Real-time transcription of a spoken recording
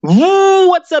Woo!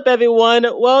 What's up, everyone?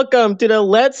 Welcome to the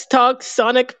Let's Talk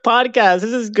Sonic podcast.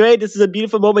 This is great. This is a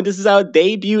beautiful moment. This is our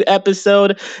debut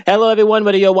episode. Hello, everyone.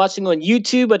 Whether you're watching on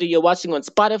YouTube, whether you're watching on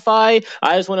Spotify,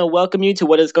 I just want to welcome you to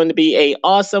what is going to be a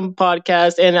awesome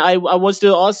podcast. And I want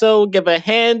to also give a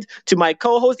hand to my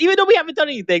co-host, even though we haven't done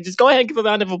anything. Just go ahead and give a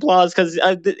round of applause because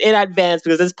in advance,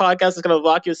 because this podcast is going to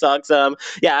rock your socks.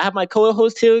 Yeah, I have my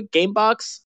co-host here,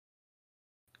 Gamebox.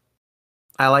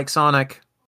 I like Sonic.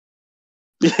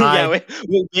 Yeah,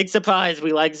 we big surprise.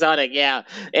 We like Sonic, yeah.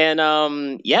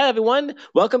 And yeah, everyone,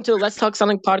 welcome to the Let's Talk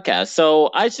Sonic podcast. So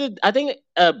I think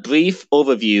a brief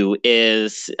overview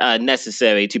is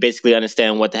necessary to basically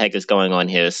understand what the heck is going on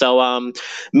here. So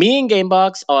me and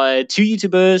Gamebox are two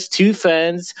YouTubers, two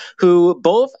friends who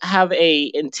both have a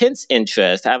intense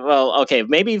interest. Well, okay,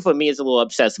 maybe for me it's a little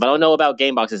obsessive. I don't know about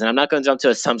Gameboxes, and I'm not going to jump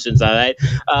to assumptions. All right,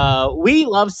 we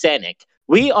love SANIC.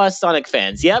 We are Sonic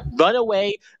fans. Yep, run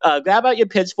away, grab out your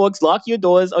pitchforks, lock your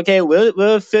doors. Okay, we're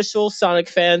official Sonic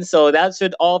fans, so that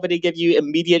should already give you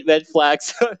immediate red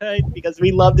flags, right? Because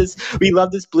we love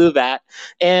this blue vat.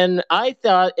 And I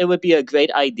thought it would be a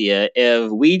great idea if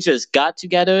we just got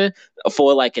together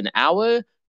for like an hour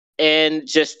and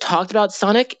just talked about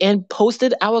Sonic and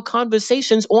posted our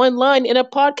conversations online in a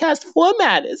podcast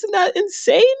format. Isn't that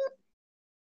insane?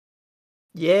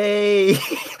 Yay!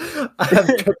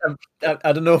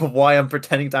 I don't know why I'm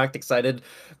pretending to act excited,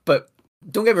 but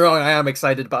don't get me wrong, I am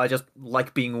excited, but I just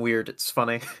like being weird. It's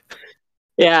funny.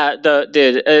 Yeah,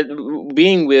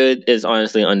 being weird is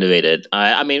honestly underrated.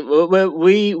 I mean,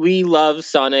 we love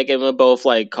Sonic, and we're both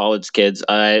like college kids.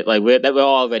 All right, like we're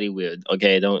already weird.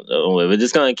 Okay, don't worry. We're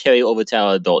just gonna carry over to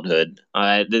our adulthood. All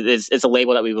right, it's a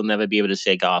label that we will never be able to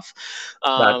shake off.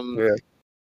 That's Um, weird.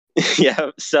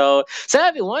 Yeah. So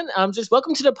everyone, just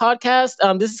welcome to the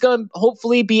podcast. This is going to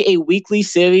hopefully be a weekly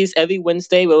series every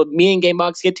Wednesday where me and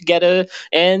Gamebox get together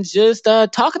and just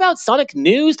talk about Sonic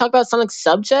news, talk about Sonic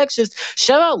subjects, just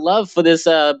share our love for this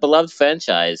beloved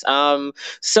franchise.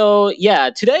 So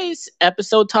yeah, today's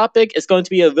episode topic is going to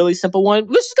be a really simple one.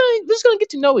 We're just gonna get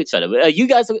to know each other. You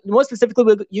guys, more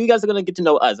specifically, you guys are gonna get to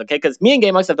know us, okay? Because me and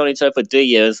Gamebox have known each other for 3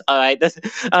 years. All right, there's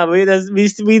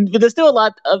still a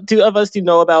lot of us to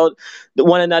know about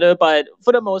one another, but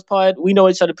for the most part, we know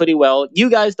each other pretty well. You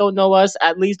guys don't know us,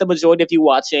 at least the majority of you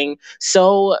watching.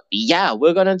 So yeah,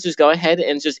 we're gonna just go ahead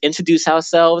and just introduce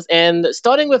ourselves, and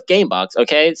starting with Gamebox.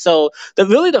 Okay, so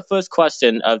the first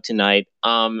question of tonight,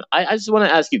 I just want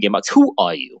to ask you, Gamebox, who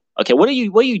are you? Okay, what are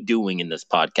you doing in this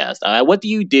podcast? What do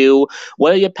you do?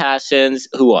 What are your passions?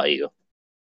 Who are you?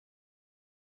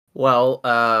 Well,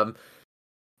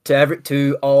 to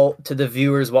the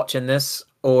viewers watching this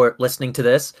or listening to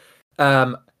this,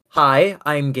 hi,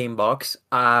 I'm Gamebox.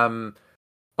 I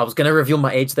was gonna reveal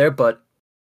my age there, but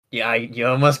yeah, you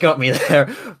almost got me there.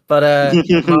 But I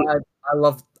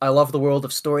love the world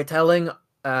of storytelling.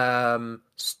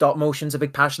 Stop motion's a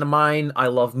big passion of mine. I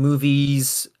love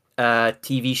movies,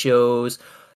 TV shows.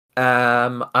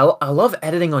 I love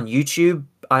editing on YouTube.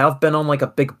 I have been on like a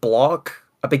big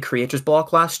creators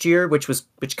block last year, which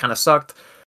kind of sucked.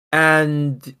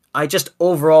 And I just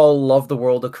overall love the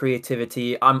world of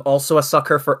creativity. I'm also a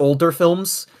sucker for older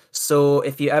films. So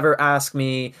if you ever ask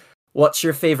me what's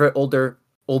your favorite older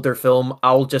film,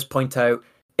 I'll just point out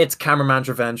it's Cameraman's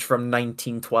Revenge from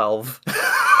 1912.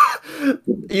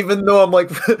 Even though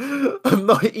I'm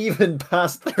not even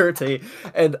past 30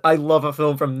 and I love a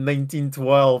film from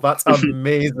 1912. That's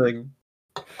amazing.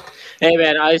 Hey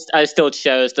man, I still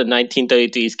cherish the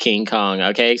 1933's King Kong.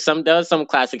 Okay, there are some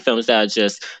classic films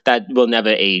that will never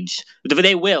age.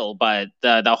 They will, but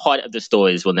the heart of the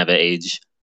stories will never age.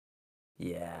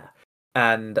 Yeah.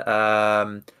 And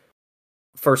as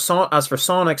for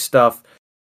Sonic stuff,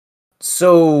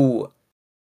 so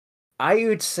I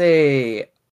would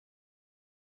say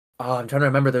I'm trying to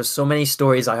remember, there's so many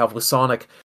stories I have with Sonic.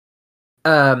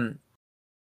 Um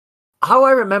how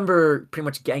I remember pretty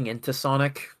much getting into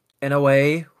Sonic in a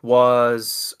way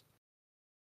was,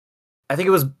 I think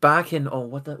it was back in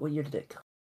what year did it come?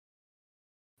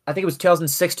 I think it was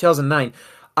 2006, 2009.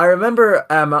 I remember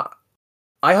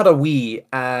I had a Wii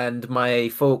and my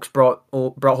folks brought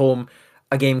home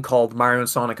a game called Mario and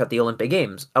Sonic at the Olympic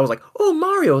Games. I was like, "Oh,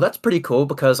 Mario, that's pretty cool,"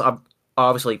 because I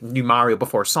obviously knew Mario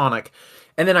before Sonic.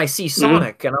 And then I see Mm-hmm.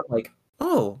 Sonic and I'm like,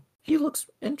 "Oh, he looks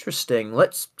interesting.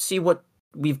 Let's see what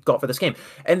we've got for this game."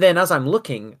 And then as I'm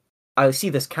looking, I see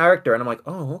this character and I'm like,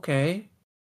 "Oh, okay."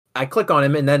 I click on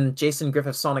him and then Jason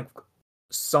Griffith's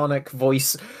Sonic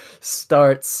voice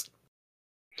starts.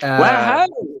 Uh, Wow.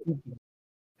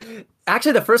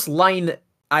 Actually, the first line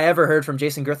I ever heard from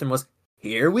Jason Griffin was,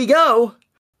 "Here we go,"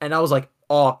 and I was like,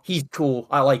 "Oh, he's cool.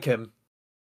 I like him."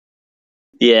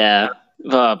 Yeah.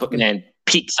 But man,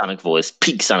 peak Sonic voice.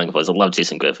 Peak Sonic voice. I love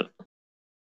Jason Griffin.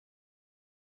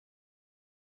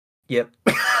 Yep.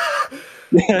 That's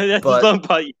But- the fun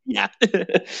part. Yeah.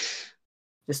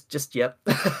 just yep.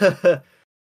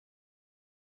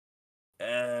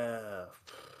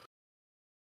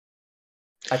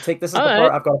 I think this is All the right.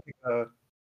 part I've got to pick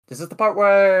this is the part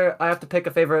where I have to pick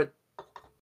a favorite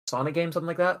Sonic game, something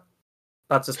like that.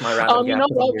 That's just my random You guess. know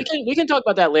what? We can talk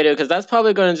about that later because that's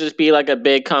probably going to just be like a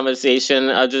big conversation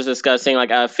of just discussing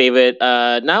like our favorite,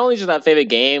 not only just our favorite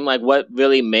game, like what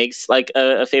really makes like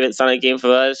a favorite Sonic game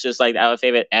for us, just like our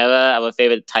favorite era, our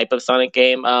favorite type of Sonic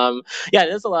game. Yeah,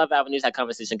 there's a lot of avenues that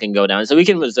conversation can go down, so we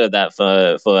can reserve that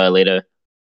for later.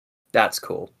 That's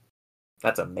cool.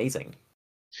 That's amazing.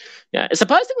 Yeah,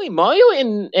 surprisingly, Mario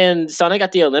and Sonic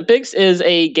at the Olympics is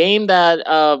a game that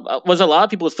was a lot of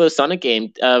people's first Sonic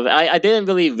game. I didn't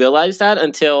really realize that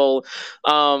until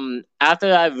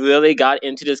after I really got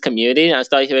into this community and I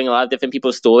started hearing a lot of different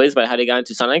people's stories about how they got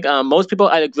into Sonic. Most people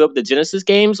either grew up with the Genesis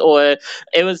games or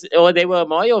they were a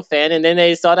Mario fan and then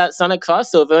they saw that Sonic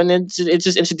crossover and then it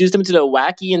just introduced them to the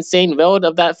wacky, insane world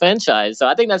of that franchise. So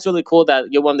I think that's really cool that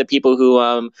you're one of the people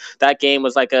who that game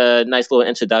was like a nice little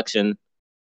introduction.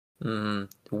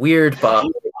 Weird, but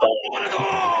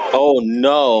oh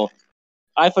no,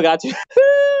 I forgot to.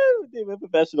 They were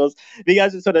professionals. You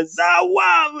guys just sort of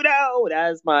no.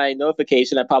 That's my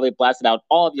notification. I probably blasted out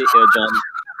all of your eardrums.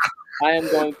 I'm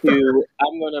going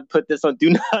to put this on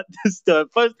Do Not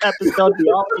Disturb. First episode, we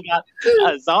already got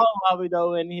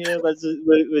Zawawido in here.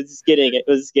 We're just getting it.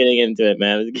 We're just getting into it,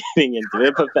 man. We're getting into it.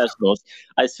 We're professionals.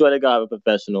 I swear to God, we're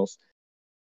professionals.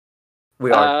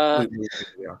 We are.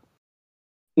 We are.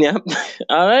 Yeah.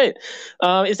 All right.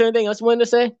 Is there anything else you wanted to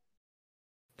say?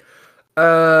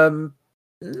 No,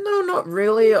 not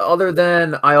really. Other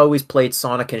than I always played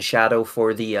Sonic and Shadow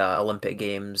for the Olympic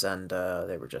Games, and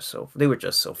they were just so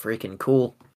freaking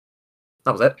cool.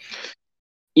 That was it.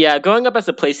 Yeah, growing up as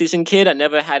a PlayStation kid, I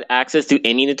never had access to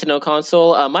any Nintendo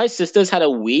console. My sisters had a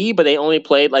Wii, but they only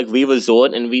played like Wii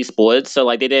Resort and Wii Sports, so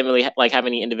like they didn't really have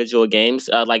any individual games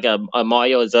like a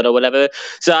Mario or Zelda or whatever.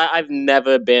 So I've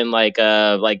never been like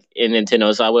in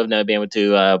Nintendo, so I would have never been able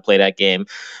to play that game.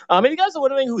 If you guys are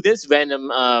wondering who this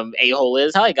random a-hole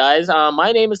is, hi guys.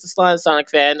 My name is the Sly and Sonic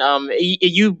fan.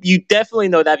 You definitely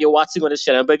know that if you're watching on this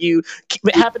channel, but if you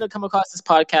happen to come across this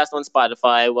podcast on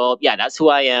Spotify, well, yeah, that's who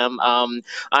I am.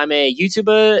 I'm a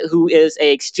YouTuber who is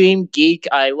a extreme geek.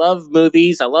 I love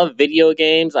movies. I love video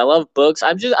games. I love books.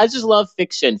 I just love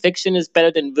fiction. Fiction is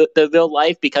better than the real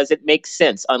life because it makes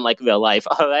sense, unlike real life.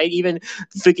 All right, even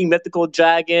freaking mythical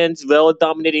dragons, world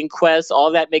dominating quests,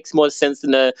 all that makes more sense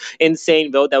than the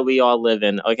insane world that we all live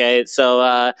in. Okay,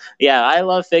 so yeah, I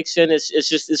love fiction. It's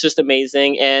just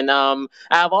amazing. And out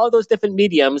of all those different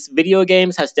mediums, video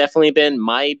games has definitely been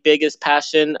my biggest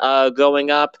passion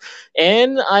growing up.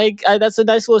 And I that's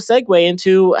a nice little segue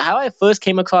into how I first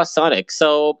came across Sonic.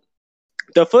 So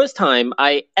the first time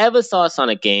I ever saw a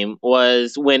Sonic game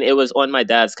was when it was on my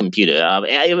dad's computer.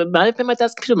 It might have been my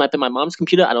dad's computer, it might have been my mom's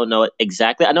computer. I don't know it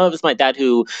exactly. I know it was my dad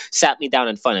who sat me down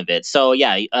in front of it. So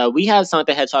yeah, we had Sonic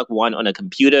the Hedgehog 1 on a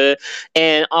computer,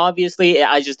 and obviously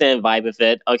I just didn't vibe with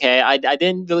it. Okay, I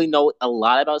didn't really know a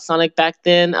lot about Sonic back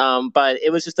then, but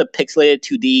it was just a pixelated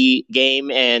 2D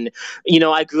game, and you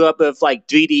know I grew up with like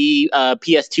 3D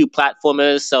PS2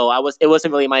 platformers, so it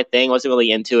wasn't really my thing. I wasn't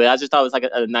really into it. I just thought it was like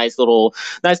a nice little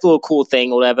cool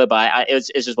thing or whatever, but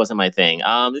it just wasn't my thing.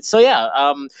 So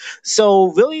yeah,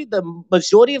 so really the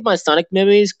majority of my Sonic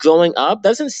memories growing up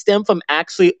doesn't stem from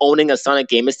actually owning a Sonic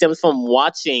game. It stems from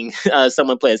watching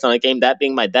someone play a Sonic game, that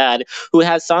being my dad, who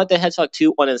had Sonic the Hedgehog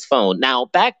 2 on his phone. Now,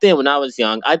 back then when I was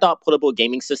young, I thought portable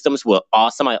gaming systems were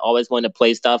awesome. I always wanted to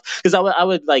play stuff because I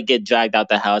would like get dragged out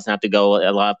the house and have to go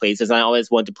a lot of places. And I always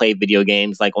wanted to play video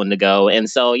games like on the go. And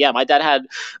so yeah, my dad had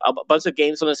a bunch of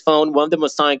games on his phone. One of them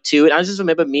was Sonic 2, and I just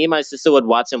remember me and my sister would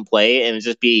watch him play, and it'd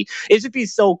just be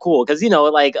so cool because you know,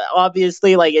 like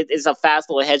obviously, like it's a fast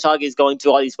little hedgehog. He's going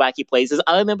to all these wacky places.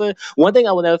 I remember one thing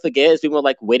I will never forget is we were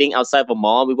like waiting outside of a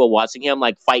mall. And we were watching him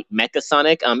like fight Mecha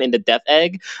Sonic in the Death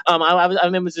Egg. I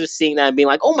remember just seeing that and being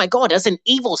like, oh my god, that's an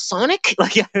evil Sonic.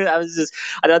 Like I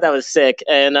thought that was sick.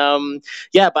 And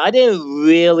yeah, but I didn't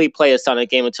really play a Sonic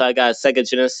game until I got a Sega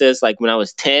Genesis, like when I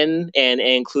was 10, and it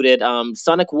included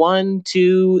Sonic 1,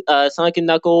 2, Sonic and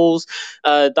Knuckles,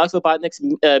 Dr. Robotnik's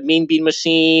Mean Bean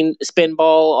Machine, Spinball,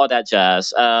 all that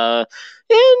jazz.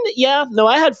 And yeah, no,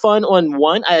 I had fun on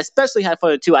 1. I especially had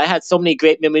fun on 2. I had so many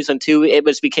great memories on 2. It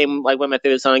just became like one of my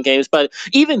favorite Sonic games. But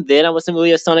even then, I wasn't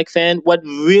really a Sonic fan. What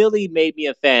really made me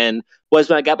a fan was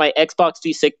when I got my Xbox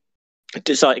 360.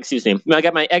 Sorry, excuse me. I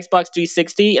got my Xbox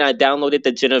 360 and I downloaded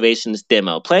the Generations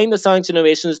demo. Playing the Sonic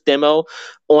Generations demo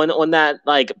on that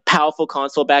like powerful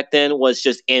console back then was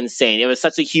just insane. It was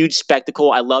such a huge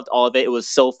spectacle. I loved all of it. It was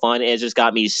so fun. It just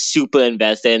got me super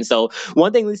invested. And so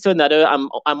one thing leads to another. I'm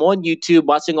on YouTube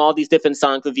watching all these different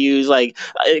Sonic reviews, like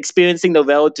experiencing the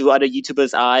world through other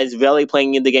YouTubers' eyes. Really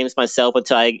playing in the games myself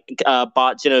until I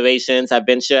bought Generations,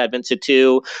 Adventure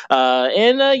 2,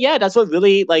 yeah, that's what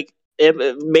really like it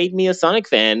made me a Sonic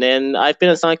fan, and I've been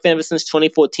a Sonic fan ever since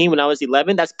 2014 when I was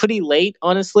 11. That's pretty late,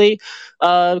 honestly,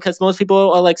 because most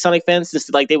people are like Sonic fans since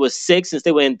like they were 6, since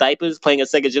they were in diapers playing a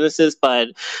Sega Genesis. But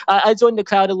I joined the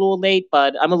crowd a little late,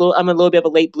 but I'm a little bit of a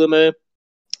late bloomer.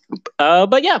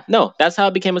 But yeah, no, that's how I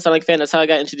became a Sonic fan. That's how I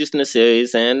got introduced in the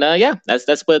series, and yeah,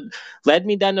 that's what led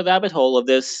me down the rabbit hole of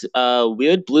this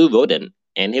weird blue rodent,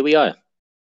 and here we are.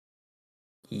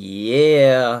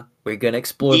 Yeah, we're gonna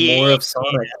explore more of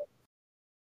Sonic.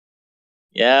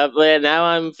 Yeah, but now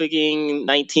I'm freaking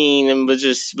 19, and we're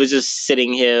just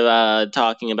sitting here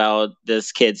talking about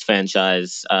this kids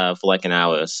franchise for like an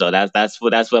hour. So that's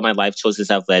where my life choices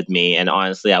have led me, and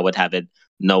honestly, I would have it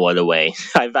no other way.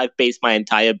 I've based my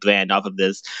entire brand off of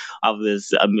this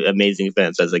amazing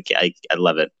franchise. I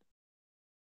love it.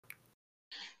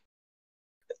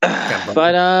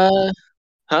 But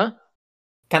huh?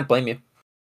 Can't blame you.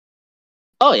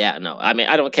 Oh yeah, no. I mean,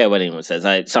 I don't care what anyone says.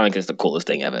 Sonic is the coolest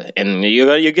thing ever, and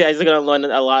you guys are gonna learn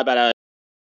a lot about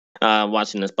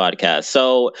watching this podcast.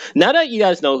 So now that you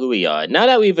guys know who we are, now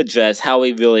that we've addressed how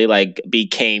we really like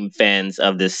became fans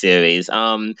of this series,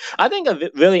 I think a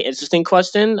really interesting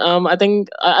question. I think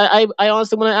I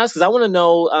honestly want to ask because I want to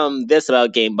know this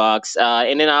about Gamebox,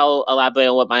 and then I'll elaborate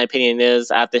on what my opinion is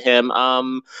after him.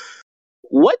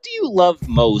 What do you love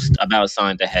most about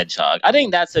Sonic the Hedgehog? I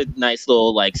think that's a nice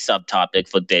little like subtopic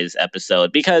for today's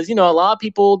episode because a lot of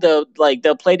people they'll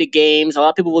play the games. A lot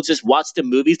of people will just watch the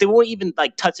movies. They won't even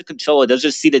like touch a controller. They'll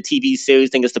just see the TV series,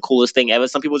 think it's the coolest thing ever.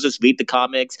 Some people just read the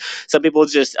comics. Some people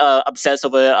just obsess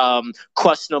over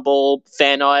questionable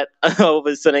fan art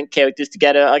over certain characters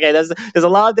together. Okay, there's a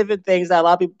lot of different things that a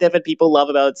lot of different people love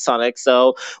about Sonic.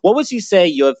 So, what would you say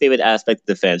your favorite aspect of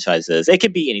the franchise is? It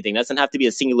could be anything. It doesn't have to be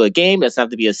a singular game. It doesn't have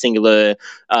to be a singular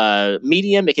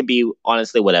medium. It can be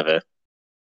honestly whatever.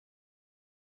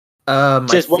 My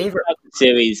Just what favorite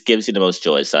series gives you the most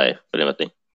joy? Sorry for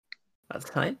anything. That's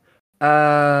fine.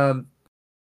 I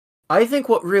think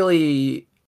what really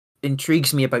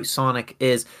intrigues me about Sonic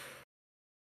is,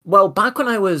 well, back when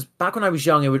I was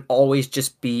young, it would always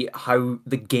just be how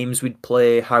the games would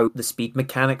play, how the speed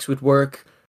mechanics would work.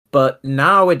 But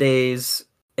nowadays,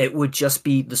 it would just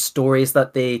be the stories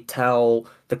that they tell,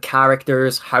 the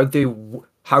characters, how they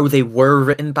were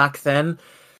written back then.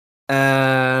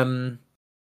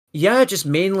 Yeah, just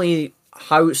mainly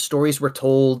how stories were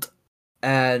told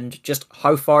and just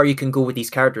how far you can go with these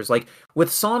characters. Like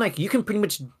with Sonic, you can pretty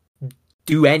much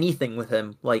do anything with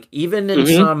him. Like even in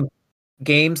some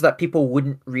games that people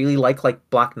wouldn't really like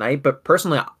Black Knight, but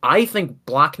personally, I think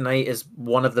Black Knight is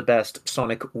one of the best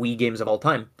Sonic Wii games of all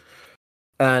time.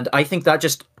 And I think that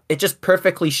it just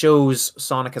perfectly shows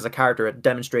Sonic as a character. It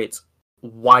demonstrates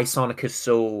why Sonic is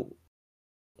so,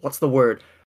 what's the word?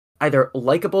 Either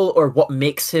likable or what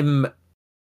makes him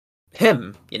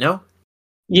him,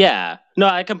 Yeah, no,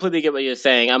 I completely get what you're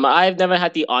saying. I've never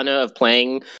had the honor of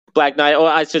playing Black Knight, or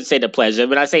I should say the pleasure.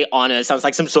 When I say honor, it sounds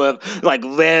like some sort of like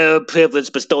rare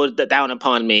privilege bestowed down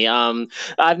upon me.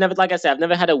 I've never, like I said, I've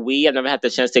never had a Wii. I've never had the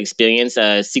chance to experience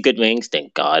Secret Rings,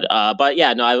 thank God. But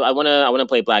yeah, no, I wanna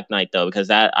play Black Knight though because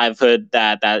that I've heard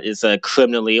that is a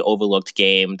criminally overlooked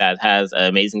game that has an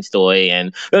amazing story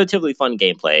and relatively fun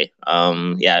gameplay.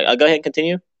 Yeah, go ahead and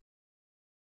continue.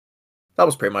 That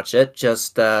was pretty much it.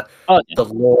 Just Oh, yeah. the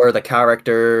lore, the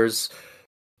characters,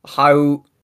 how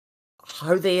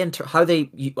they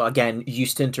again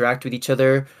used to interact with each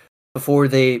other before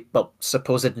the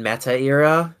supposed meta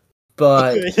era.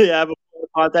 But Yeah, before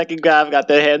Contact and Gav got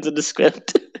their hands on the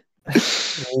script.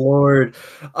 Lord,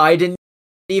 I didn't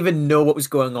even know what was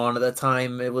going on at the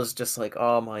time. It was just like,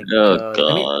 oh my Oh god.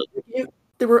 I mean,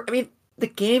 God. the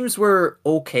games were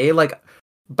okay. Like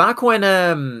back when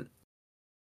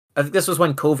I think this was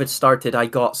when COVID started. I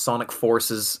got Sonic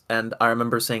Forces, and I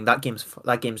remember saying that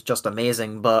game's just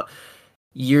amazing. But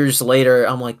years later,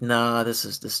 I'm like, nah, this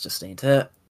just ain't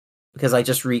it. Because I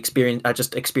just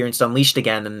experienced Unleashed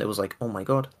again, and it was like, oh my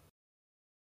god.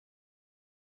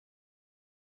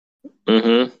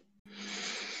 Mm-hmm.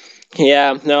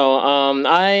 Yeah, no,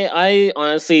 I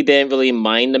honestly didn't really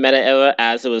mind the meta era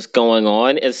as it was going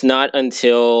on. It's not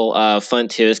until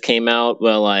Frontiers came out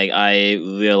where like I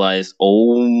realized,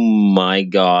 oh my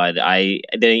god, I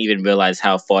didn't even realize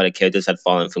how far the characters had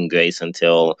fallen from grace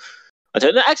until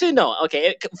actually no,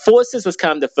 okay, Forces was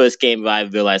kind of the first game where I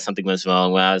realized something was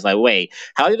wrong. Where I was like, wait,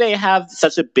 how do they have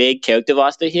such a big character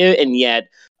roster here, and yet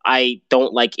I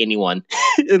don't like anyone.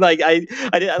 Like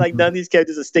like none of these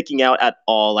characters are sticking out at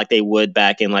all, like they would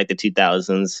back in like the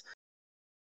 2000s.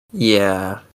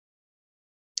 Yeah.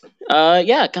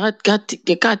 Yeah, God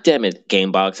damn it,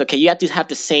 Gamebox. Okay, you have to have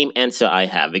the same answer I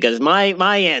have because my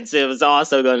answer was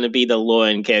also going to be the lore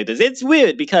and characters. It's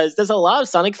weird because there's a lot of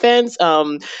Sonic fans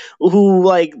who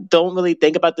like don't really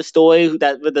think about the story.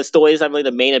 That the story is not really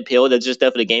the main appeal. They're just there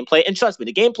for the gameplay. And trust me,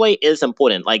 the gameplay is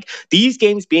important. Like these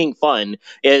games being fun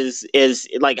is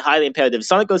like highly imperative.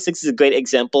 Sonic 06 is a great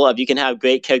example of you can have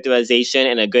great characterization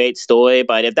and a great story,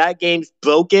 but if that game's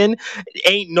broken,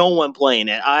 ain't no one playing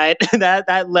it. All right,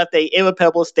 that left a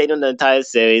irreparable stain on the entire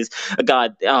series.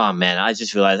 God, oh man, I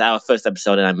just realized our first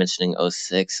episode and I'm mentioning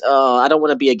 '06. Oh, I don't want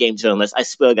to be a game journalist. I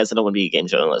swear, guys, I don't want to be a game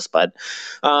journalist. But,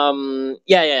 but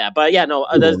yeah, no,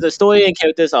 the story and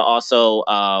characters are also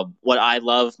what I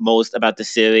love most about the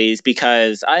series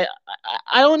because I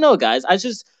don't know, guys.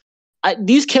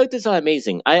 These characters are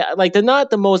amazing. I like they're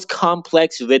not the most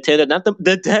complex written.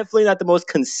 They're definitely not the most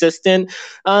consistent.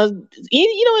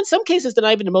 In some cases they're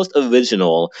not even the most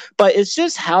original. But it's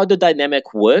just how the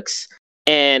dynamic works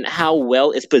and how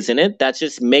well it's presented that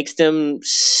just makes them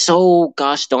so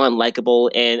gosh darn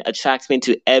likable and attracts me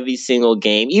to every single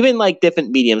game, even like different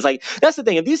mediums. Like that's the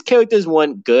thing. If these characters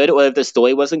weren't good or if the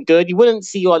story wasn't good, you wouldn't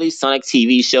see all these Sonic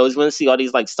TV shows. You wouldn't see all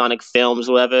these like Sonic films,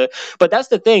 or whatever. But that's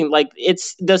the thing. Like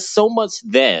there's so much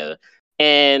there.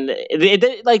 And it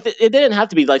didn't have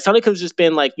to be like Sonic could have just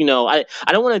been like I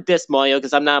don't want to diss Mario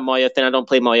because I'm not a Mario fan. I don't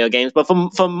play Mario games, but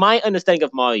from my understanding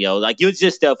of Mario, like you're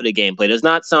just there for the gameplay. There's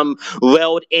not some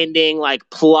world ending like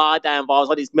plot that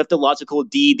involves all these mythological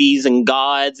deities and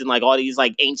gods and like all these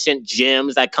like ancient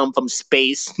gems that come from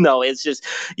space. No, it's just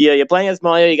you're playing as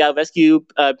Mario. You gotta rescue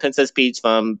Princess Peach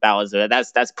from Bowser.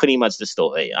 That's pretty much the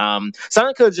story.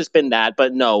 Sonic could have just been that,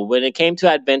 but no. When it came to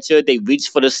adventure, they reached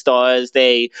for the stars.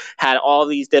 They had all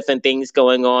these different things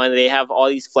going on. They have all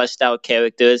these fleshed out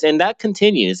characters, and that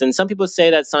continues. And some people say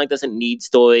that Sonic doesn't need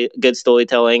good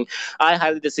storytelling. I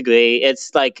highly disagree.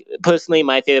 It's like personally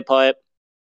my favorite part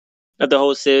of the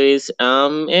whole series.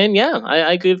 And yeah,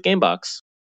 I agree with Gamebox.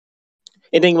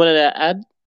 Anything you wanted to add?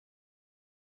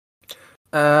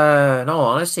 No,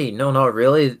 honestly, no, not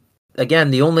really.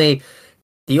 Again, the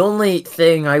only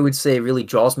thing I would say really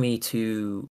draws me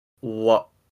to what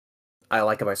I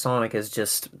like about Sonic is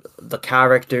just the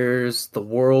characters, the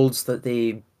worlds that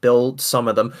they built, some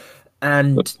of them,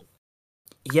 and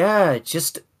yeah,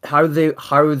 just how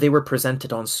they were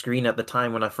presented on screen at the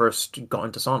time when I first got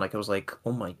into Sonic. I was like,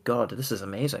 oh my god, this is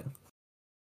amazing.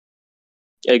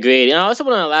 Agreed. And I also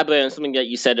want to elaborate on something that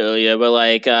you said earlier, where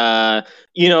like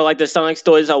the Sonic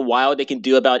stories are wild. They can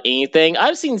do about anything.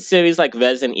 I've seen series like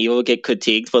Resident Evil get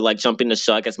critiqued for like jumping the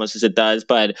shark as much as it does,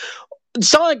 but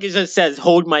Sonic just says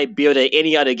hold my beer to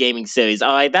any other gaming series.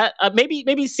 All right, that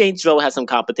maybe Saints Row has some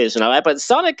competition. All right, but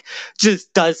Sonic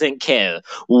just doesn't care.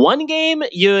 One game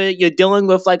you're dealing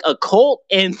with like a cult,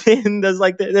 and then there's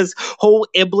like this whole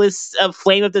Iblis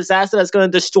flame of disaster that's going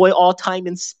to destroy all time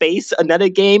and space. Another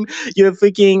game you're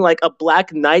freaking like a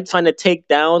Black Knight trying to take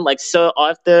down like Sir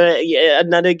Arthur. Yeah,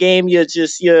 another game you're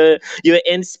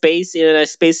in space in a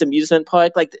space amusement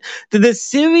park. Like the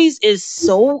series is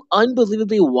so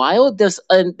unbelievably wild. There's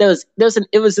an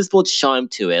irresistible charm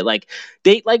to it. Like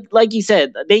they like you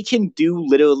said, they can do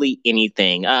literally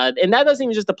anything. And that doesn't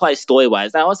even just apply story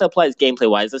wise. That also applies gameplay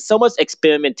wise. There's so much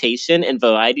experimentation and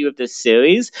variety with this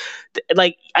series.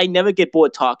 Like I never get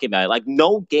bored talking about it. Like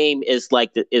no game is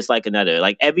like another.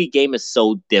 Like every game is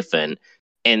so different,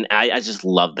 and I just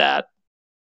love that.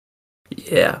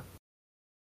 Yeah.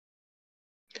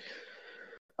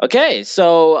 Okay,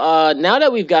 so now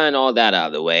that we've gotten all that out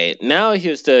of the way, now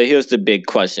here's the big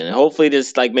question. Hopefully,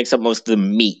 this like makes up most of the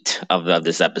meat of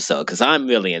this episode because I'm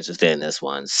really interested in this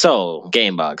one. So,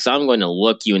 Gamebox, I'm going to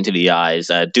look you into the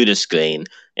eyes, through the screen,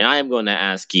 and I am going to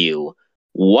ask you,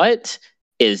 what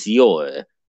is your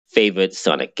favorite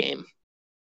Sonic game?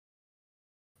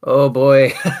 Oh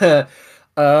boy.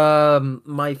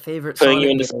 My favorite Putting you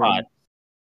Sonic in the spot. game.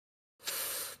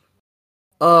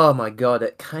 Oh my god,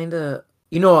 it kind of.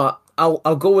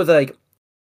 I'll go with like.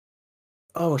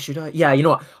 Oh, should I? Yeah, you know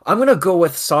what? I'm gonna go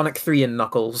with Sonic 3 and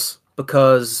Knuckles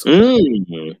because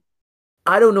Mm.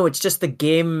 I don't know. It's just the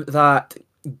game that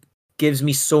gives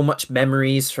me so much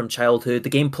memories from childhood. The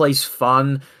gameplay's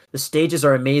fun. The stages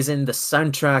are amazing. The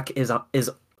soundtrack is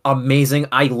amazing.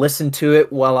 I listen to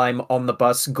it while I'm on the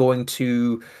bus going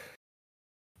to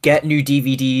get new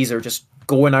DVDs or just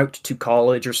going out to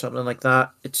college or something like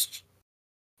that. It's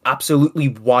absolutely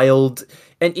wild.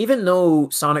 And even though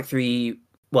Sonic 3,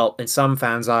 well, in some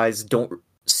fans' eyes, don't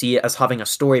see it as having a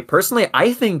story, personally,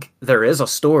 I think there is a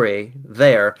story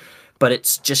there, but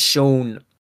it's just shown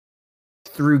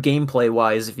through gameplay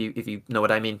wise, if you know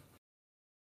what I mean.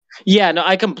 Yeah, no,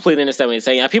 I completely understand what you're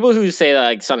saying. Yeah, people who say that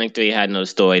like Sonic 3 had no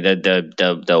story, they're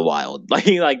wild.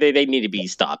 Like they need to be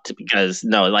stopped because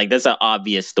no, like there's an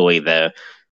obvious story there.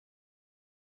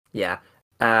 Yeah.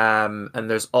 And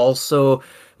there's also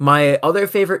my other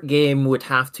favorite game would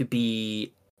have to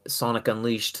be Sonic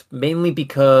Unleashed, mainly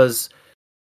because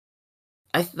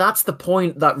that's the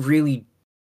point that really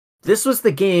this was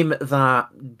the game that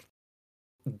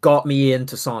got me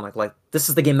into Sonic. Like this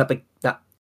is the game that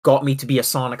got me to be a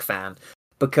Sonic fan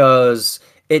because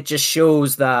it just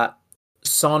shows that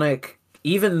Sonic,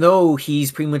 even though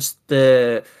he's pretty much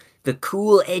the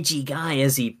cool, edgy guy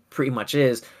as he pretty much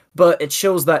is, but it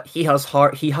shows that he has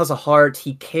heart. He has a heart.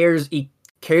 He cares. He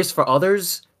cares for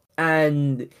others,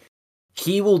 and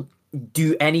he will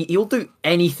he'll do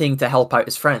anything to help out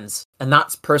his friends. And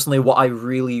that's personally what I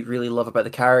really, really love about the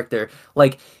character.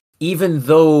 Like, even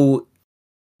though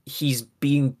he's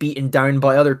being beaten down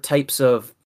by other types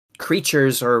of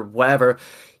creatures or whatever,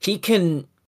 he can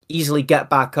easily get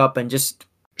back up and just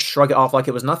shrug it off like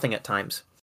it was nothing at times.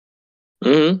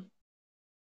 Mm-hmm.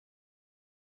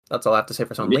 That's all I have to say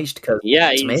for Unleashed because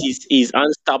yeah, he's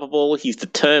unstoppable. He's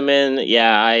determined.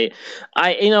 Yeah,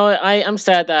 I'm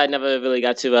sad that I never really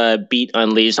got to beat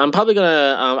Unleashed. I'm probably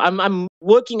gonna I'm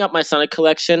working up my Sonic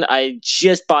collection. I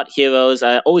just bought Heroes.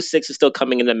 06 is still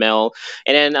coming in the mail,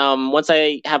 and then once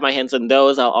I have my hands on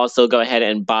those, I'll also go ahead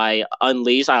and buy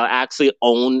Unleashed. I'll actually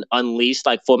own Unleashed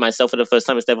like for myself for the first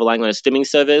time instead of relying on a streaming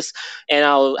service, and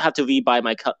I'll have to rebuy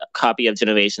my copy of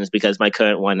Generations because my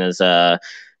current one is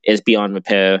beyond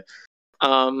repair.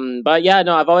 But yeah,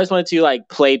 no, I've always wanted to like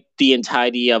play the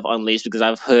entirety of Unleashed because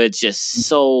I've heard just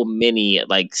so many,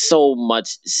 like so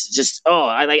much, just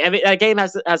that game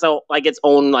has a like its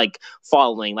own like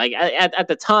following. Like at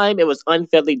the time, it was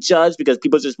unfairly judged because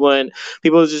people just weren't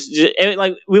people just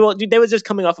like they were just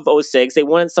coming off of '06. They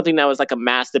wanted something that was like a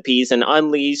masterpiece, and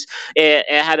Unleashed it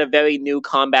had a very new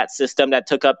combat system that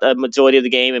took up the majority of the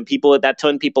game, and people that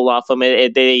turned people off from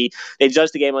it. They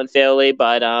judged the game unfairly,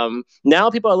 but now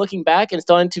people are looking back and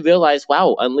starting to realize,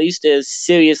 wow, Unleashed is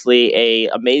seriously a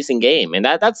amazing game, and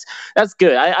that's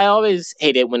good. I always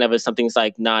hate it whenever something's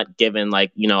like not given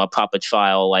like a proper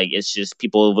trial. Like it's just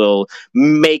people will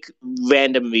make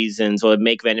random reasons or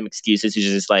make random excuses to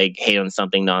just like hate on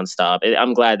something nonstop.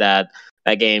 I'm glad that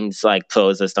game's like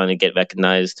pros are starting to get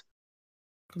recognized.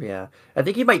 Yeah, I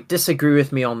think you might disagree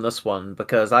with me on this one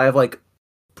because I have like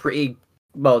pretty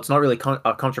well, it's not really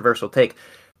a controversial take,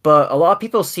 but a lot of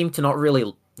people seem to not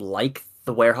really like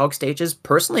the Werehog stages.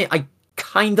 Personally, I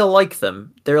kind of like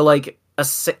them. They're like a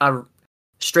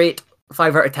straight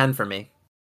 5 out of 10 for me.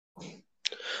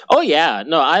 Oh yeah,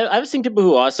 no, I've seen people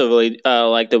who also really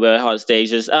like the warehouse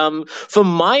stages. From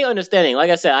my understanding, like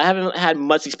I said, I haven't had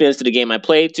much experience to the game. I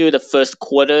played through the first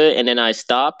quarter and then I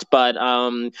stopped. But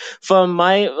from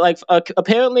my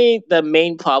apparently the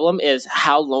main problem is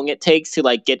how long it takes to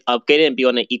like get upgraded and be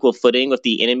on an equal footing with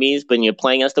the enemies when you're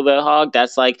playing as the werehog.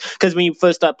 That's like because when you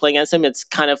first start playing as him, it's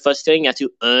kind of frustrating. You have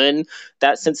to earn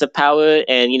that sense of power,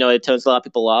 and it turns a lot of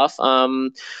people off.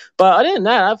 But other than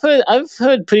that, I've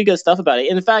heard pretty good stuff about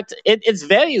it. In fact, it's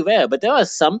very rare, but there are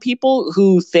some people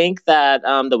who think that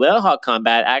the Werehog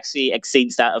combat actually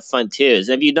exceeds that of Frontiers.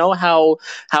 And if you know how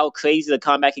crazy the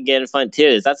combat can get in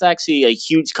Frontiers, that's actually a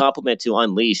huge compliment to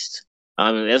Unleashed.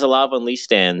 There's a lot of Unleashed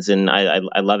stands, and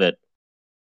I love it.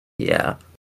 Yeah.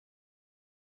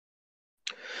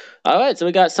 All right, so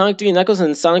we got Sonic 3 and Knuckles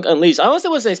and Sonic Unleashed. I honestly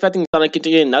wasn't expecting Sonic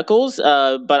 3 and Knuckles,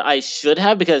 but I should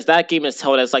have because that game is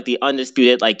held as like the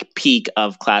undisputed like peak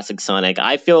of classic Sonic.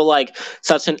 I feel like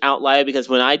such an outlier because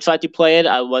when I tried to play it,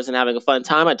 I wasn't having a fun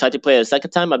time. I tried to play it a second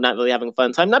time, I'm not really having a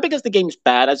fun time. Not because the game's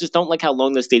bad, I just don't like how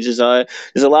long the stages are.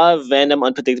 There's a lot of random,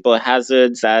 unpredictable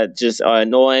hazards that just are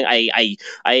annoying.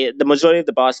 The majority of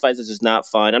the boss fights is just not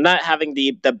fun. I'm not having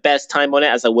the best time on it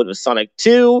as I would with Sonic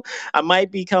 2. I might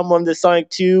become one of the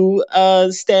Sonic 2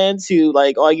 stands who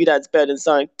like argue that's better than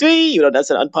Sonic 3. That's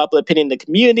an unpopular opinion in the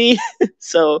community.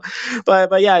 So,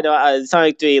 but yeah, no,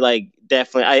 Sonic 3 like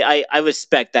definitely. I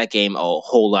respect that game a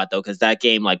whole lot though because that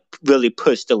game like really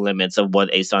pushed the limits of what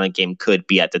a Sonic game could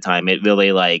be at the time. It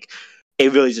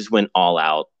really just went all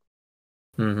out.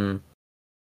 Mm-hmm.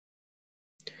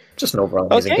 Just an overall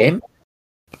amazing Okay. game.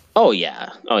 Oh yeah.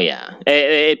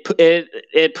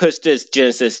 It pushed this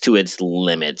Genesis to its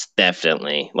limits,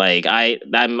 definitely. Like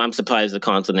I'm surprised the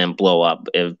console didn't blow up.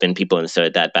 If been people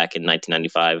inserted that back in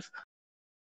 1995.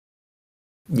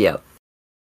 Yeah.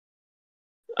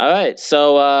 All right.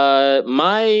 So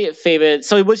my favorite.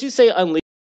 So would you say Unleashed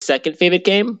second favorite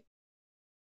game?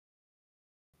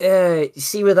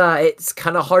 See, with that, it's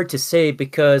kind of hard to say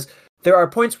because there are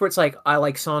points where it's like I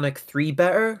like Sonic 3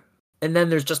 better, and then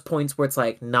there's just points where it's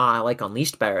like, nah, I like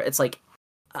Unleashed better. It's like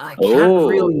I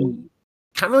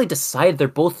can't really decide. They're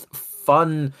both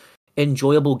fun,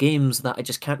 enjoyable games that I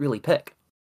just can't really pick.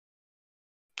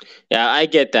 Yeah, I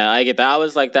get that. I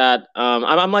was like that.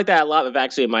 I'm like that a lot with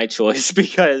actually my choice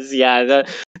because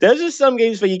there's just some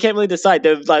games where you can't really decide.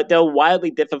 They're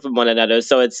wildly different from one another,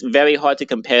 so it's very hard to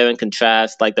compare and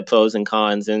contrast like the pros and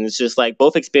cons. And it's just like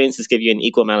both experiences give you an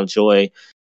equal amount of joy.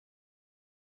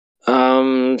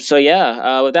 So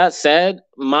yeah, with that said,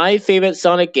 my favorite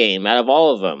Sonic game out of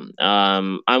all of them,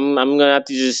 I'm gonna have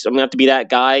to be that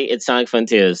guy. It's Sonic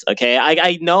Frontiers. Okay,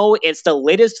 I know it's the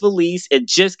latest release. It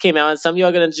just came out, and some of you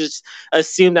are gonna just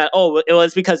assume that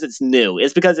it's because it's new.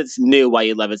 It's because it's new why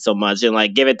you love it so much, and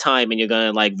like give it time, and you're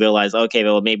gonna like realize, okay,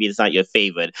 well maybe it's not your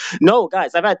favorite. No,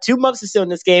 guys, I've had 2 months to sit on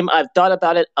this game. I've thought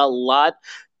about it a lot.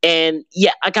 And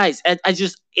yeah, guys, it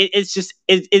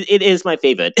is my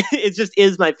favorite. It just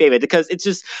is my favorite because it's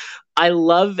just I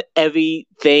love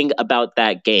everything about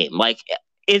that game. Like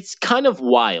it's kind of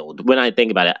wild when I think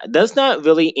about it. There's not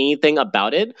really anything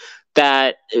about it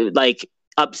that like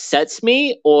upsets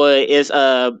me or is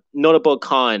a notable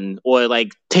con or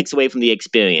like takes away from the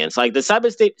experience. Like the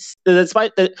cyberspace,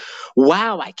 despite the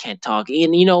wow, I can't talk.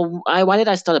 And why did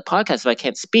I start a podcast if I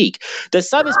can't speak? The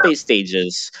cyberspace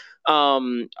stages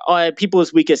are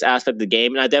people's weakest aspect of the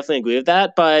game, and I definitely agree with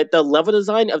that. But the level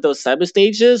design of those cyber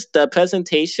stages, the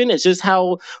presentation, it's just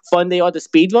how fun they are to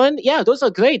speed run. Yeah, those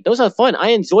are great. Those are fun. I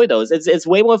enjoy those. It's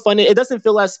way more fun. It doesn't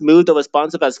feel as smooth or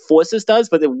responsive as Forces does,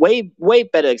 but it's way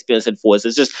better experience than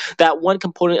Forces. Just that one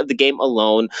component of the game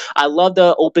alone. I love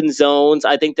the open zones.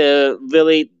 I think they're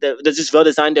just well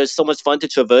designed. There's so much fun to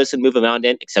traverse and move around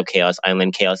in, except Chaos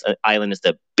Island. Chaos Island is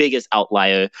the biggest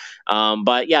outlier.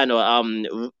 But yeah,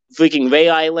 no. Freaking Ray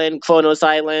Island, Kronos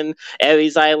Island,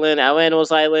 Ares Island,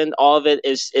 Alanos Island, all of it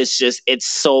is just it's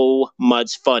so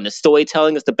much fun. The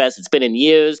storytelling is the best it's been in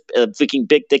years. Freaking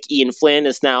Big Dick Ian Flynn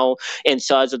is now in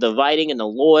charge of the writing and the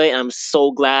lore, and I'm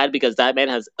so glad because that man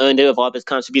has earned it with all of his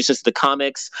contributions to the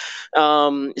comics.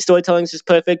 Storytelling is just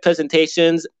perfect.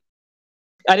 Presentations,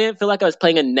 I didn't feel like I was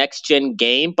playing a next gen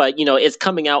game, but it's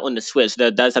coming out on the Switch.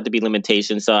 There does have to be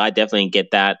limitations, so I definitely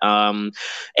get that.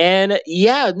 And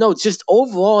yeah, no, just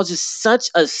overall, just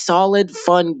such a solid,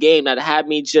 fun game that had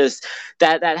me just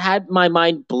that had my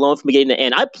mind blown from beginning to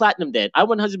end. I platinumed it. I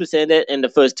 100% it in the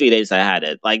first 3 days I had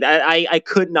it. Like I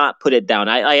could not put it down.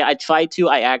 I tried to.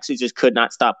 I actually just could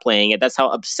not stop playing it. That's how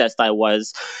obsessed I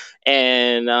was.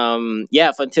 And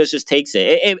yeah, Frontiers just takes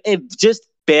it. It just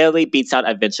barely beats out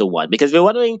Adventure 1. Because we're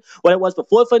wondering what it was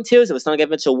before Frontiers, it was Sonic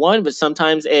Adventure 1, but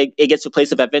sometimes it gets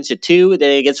replaced with Adventure 2, then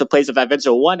it gets replaced with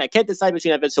Adventure 1. I can't decide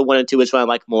between Adventure 1 and 2 which one I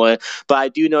like more, but I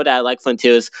do know that I like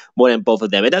Frontiers more than both of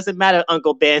them. It doesn't matter,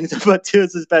 Uncle Ben,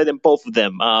 Frontiers is better than both of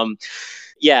them.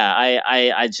 Yeah,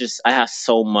 I have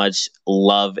so much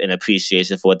love and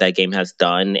appreciation for what that game has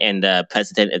done and the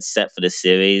precedent it's set for the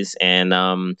series.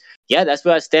 And yeah, that's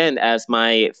where I stand as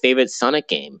my favorite Sonic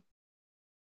game.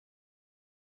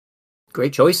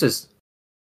 Great choices.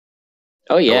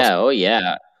 Oh yeah, oh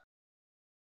yeah.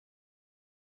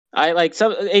 I like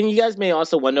some, and you guys may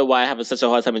also wonder why I have such a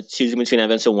hard time choosing between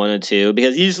Adventure 1 and 2.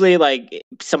 Because usually, like,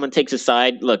 someone takes a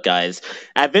side. Look, guys,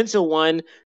 Adventure 1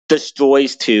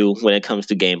 destroys 2 when it comes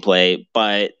to gameplay,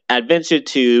 but Adventure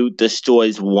 2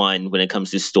 destroys 1 when it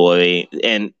comes to story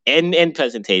and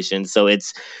presentation. So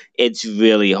it's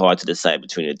really hard to decide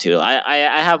between the two. I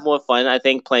have more fun, I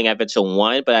think, playing Adventure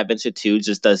 1, but Adventure 2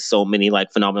 just does so many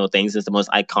like phenomenal things. It's the most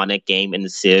iconic game in the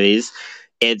series.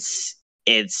 It's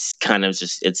it's kind of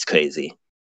just it's crazy.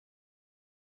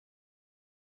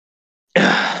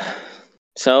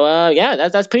 So yeah,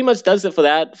 that's pretty much does it for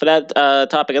that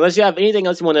topic. Unless you have anything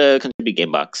else you want to contribute,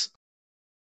 Gamebox.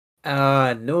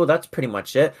 No, that's pretty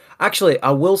much it. Actually,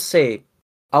 I will say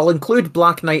I'll include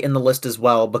Black Knight in the list as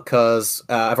well because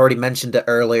I've already mentioned it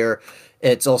earlier.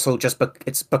 It's also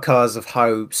it's because of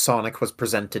how Sonic was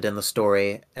presented in the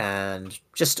story and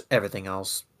just everything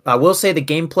else. I will say the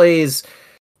gameplay is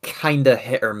kind of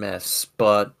hit or miss,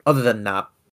 but other than that,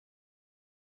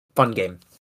 fun game.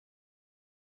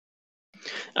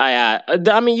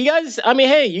 I mean, you guys. I mean,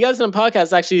 hey, you guys on the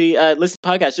podcast actually listen to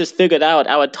podcasts just figured out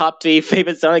our top three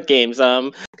favorite Sonic games.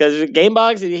 Because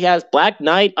Gamebox he has Black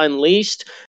Knight, Unleashed,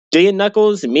 Three and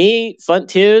Knuckles, me,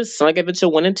 Frontiers, Sonic Adventure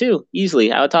 1 and 2,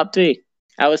 easily our top three,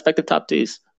 our respective top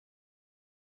threes.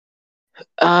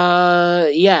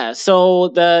 Yeah. So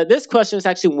this question is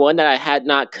actually one that I had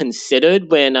not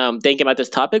considered when thinking about this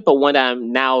topic, but one that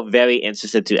I'm now very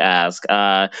interested to ask.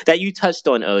 That you touched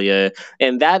on earlier,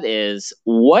 and that is,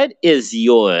 what is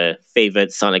your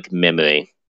favorite Sonic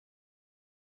memory?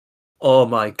 Oh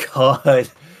my god.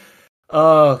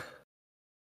 Oh,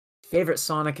 favorite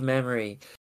Sonic memory.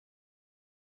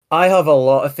 I have a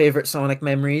lot of favorite Sonic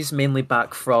memories, mainly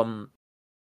back from,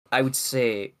 I would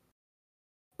say,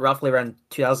 roughly around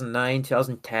 2009,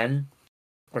 2010,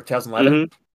 or 2011.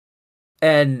 Mm-hmm.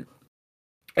 And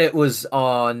it was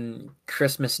on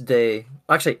Christmas Day.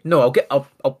 Actually, no,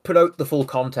 I'll put out the full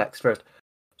context first.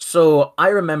 So I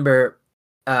remember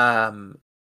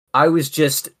I was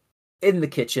just in the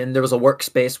kitchen. There was a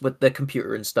workspace with the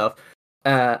computer and stuff.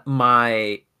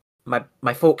 My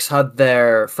folks had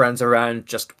their friends around,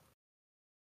 just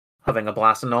having a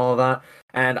blast and all of that.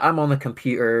 And I'm on the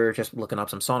computer just looking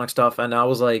up some Sonic stuff, and I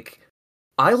was like,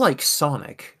 I like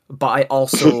Sonic, but I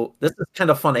also this is kind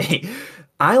of funny.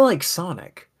 I like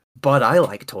Sonic, but I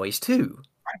like toys too.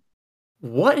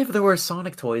 What if there were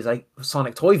Sonic toys, like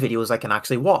Sonic toy videos I can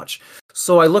actually watch?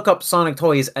 So I look up Sonic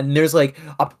toys, and there's like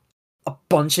a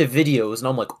bunch of videos, and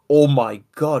I'm like, oh my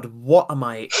god, what am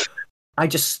I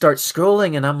just start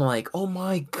scrolling, and I'm like, oh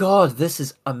my god, this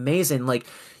is amazing. Like,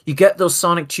 you get those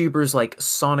Sonic tubers like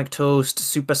Sonic Toast,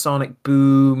 Supersonic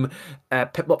Boom,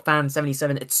 Piplup Fan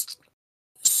 77. It's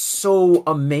so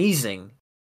amazing.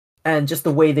 And just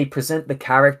the way they present the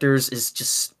characters is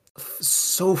just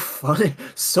so funny.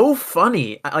 So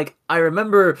funny. I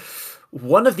remember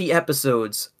one of the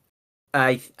episodes,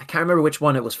 I can't remember which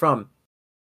one it was from,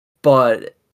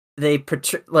 but they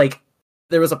like,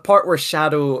 there was a part where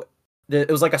Shadow, it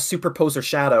was like a superposer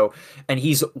Shadow, and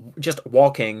he's just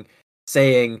walking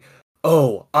saying,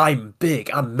 oh, I'm big,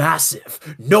 I'm massive,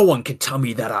 no one can tell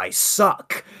me that I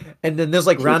suck. And then there's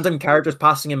like random characters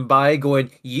passing him by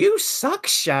going, you suck,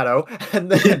 Shadow. And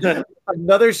then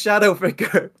another shadow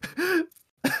figure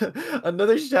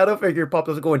another shadow figure pops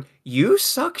up going, you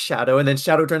suck, Shadow. And then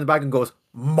Shadow turns back and goes,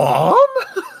 Mom?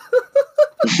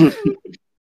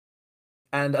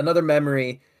 And another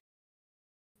memory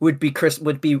would be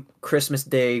Christmas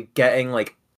Day, getting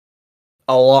like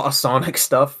a lot of Sonic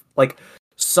stuff. Like,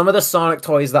 some of the Sonic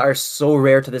toys that are so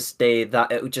rare to this day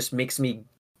that it just makes me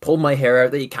pull my hair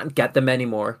out that you can't get them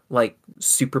anymore. Like a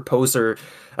Superposer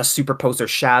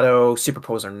Shadow,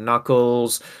 Superposer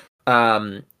Knuckles,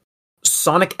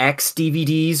 Sonic X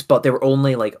DVDs, but they were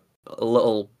only like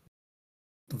little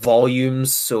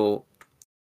volumes, so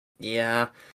yeah.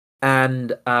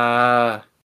 And I'm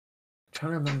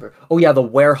trying to remember. Oh yeah, the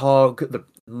Werehog, the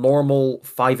normal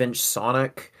 5-inch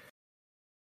Sonic.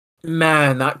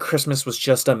 Man, that Christmas was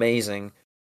just amazing.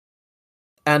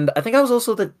 And I think that was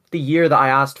also the year that I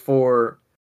asked for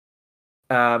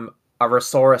a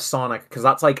Rosaurus Sonic, because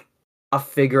that's like a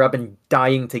figure I've been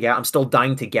dying to get. I'm still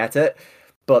dying to get it,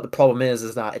 but the problem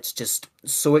is that it's just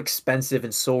so expensive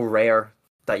and so rare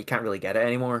that you can't really get it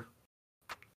anymore.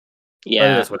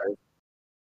 Yeah.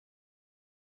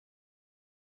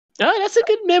 Oh, that's a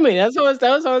good memory. That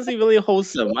was honestly really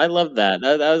wholesome. I love that.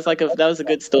 That was a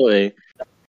good story.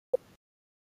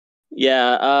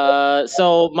 Yeah.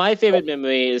 So my favorite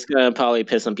memory is gonna probably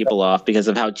piss some people off because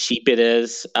of how cheap it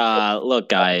is. Look,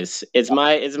 guys, it's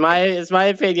my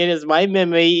opinion. It's my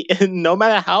memory. No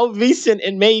matter how recent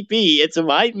it may be, it's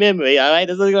my memory. All right,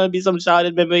 this is gonna be some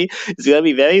shouted memory. It's gonna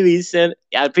be very recent.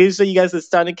 I'm pretty sure you guys are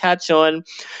starting to catch on.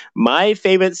 My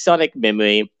favorite Sonic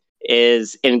memory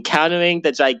is encountering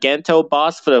the Giganto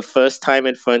boss for the first time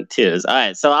in Frontiers. All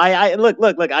right, so I look.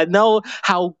 I know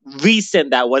how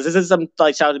recent that was. This is some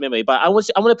like childhood memory, but I want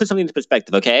to put something into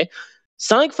perspective. Okay,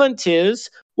 Sonic Frontiers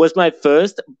was my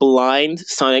first blind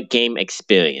Sonic game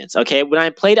experience. Okay, when I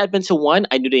played Adventure 1,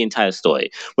 I knew the entire story.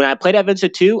 When I played Adventure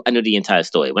 2, I knew the entire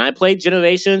story. When I played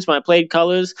Generations, when I played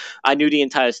Colors, I knew the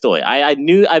entire story. I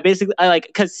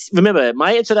because remember,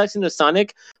 my introduction to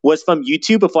Sonic was from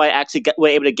YouTube before I actually were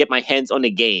able to get my hands on the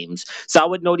games. So I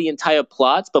would know the entire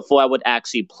plots before I would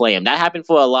actually play them. That happened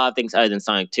for a lot of things other than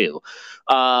Sonic 2.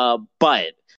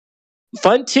 But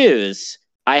Frontiers,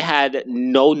 I had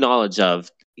no knowledge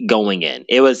of going in.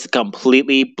 It was a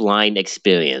completely blind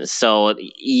experience. So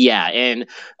yeah, and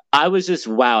I was just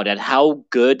wowed at how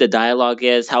good the dialogue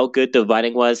is, how good the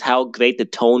writing was, how great the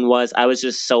tone was. I was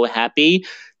just so happy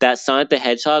that Sonic the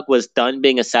Hedgehog was done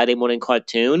being a Saturday morning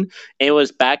cartoon and it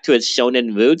was back to its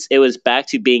shonen roots. It was back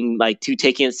to being like to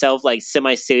taking itself like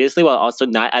semi seriously while also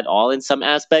not at all in some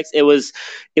aspects. It was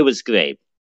great.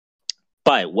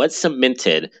 But what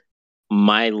cemented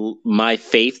my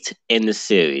faith in the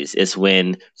series is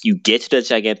when you get to the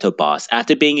Giganto boss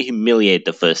after being humiliated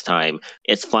the first time.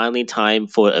 It's finally time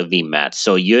for a rematch.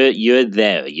 So you're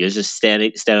there. You're just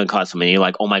standing across from him, and you're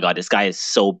like, oh my god, this guy is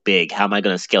so big. How am I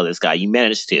gonna scale this guy? You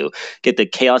managed to get the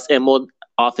Chaos Emerald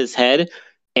off his head,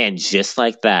 and just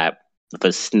like that, with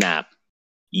a snap,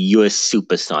 you're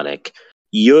supersonic.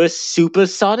 You're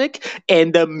supersonic,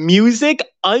 and the music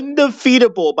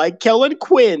 "Undefeatable" by Kellen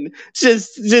Quinn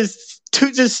just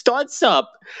starts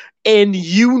up, and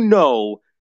you know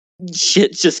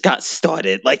shit just got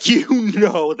started. Like, you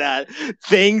know that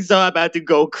things are about to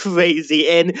go crazy.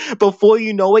 And before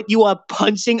you know it, you are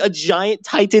punching a giant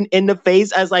titan in the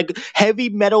face as like heavy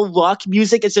metal rock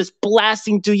music is just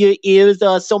blasting through your ears. There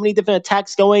are so many different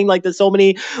attacks going. Like, there's so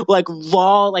many like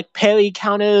raw like parry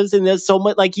counters, and there's so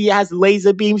much like he has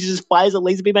laser beams. He just fires a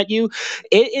laser beam at you.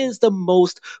 It is the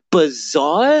most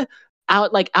bizarre,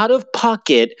 out of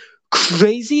pocket,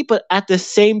 crazy, but at the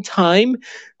same time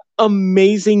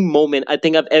amazing moment I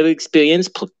think I've ever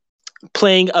experienced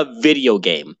playing a video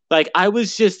game. Like, I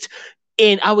was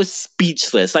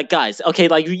speechless. Like, guys, okay,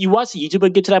 like you watch a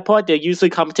YouTuber get to that part, they're usually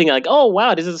commenting like, "Oh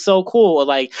wow, this is so cool," or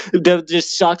like they're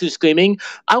just shocked or screaming.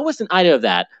 I wasn't either of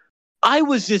that. I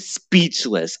was just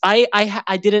speechless. I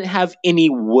didn't have any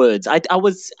words. I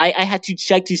had to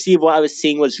check to see if what I was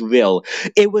seeing was real.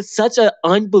 It was such an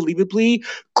unbelievably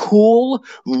cool,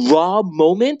 raw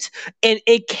moment, and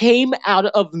it came out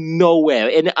of nowhere.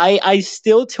 And I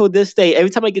still till this day,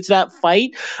 every time I get to that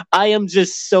fight, I am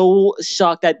just so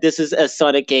shocked that this is a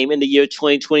Sonic game in the year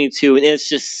 2022, and it's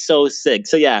just so sick.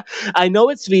 So yeah, I know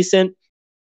it's recent.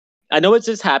 I know it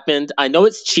just happened. I know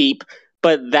it's cheap,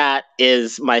 but that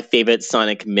is my favorite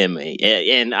Sonic memory,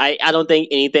 and I don't think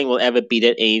anything will ever beat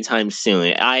it anytime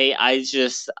soon. I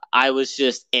was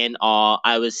just in awe.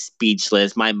 I was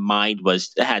speechless. My mind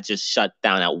had just shut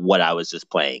down at what I was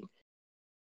just playing.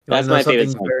 You want That's to know my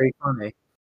favorite something Sonic. very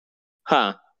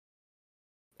funny?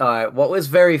 Huh? What was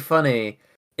very funny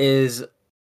is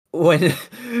when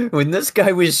when this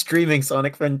guy was streaming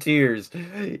Sonic Frontiers,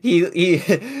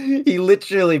 he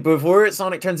literally, before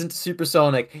Sonic turns into Super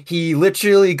Sonic, he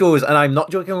literally goes, and I'm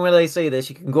not joking when I say this,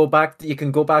 you can go back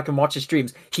and watch his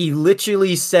streams. He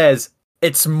literally says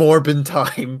it's Morbin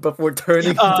time before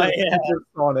turning into Yeah. Super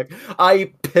Sonic.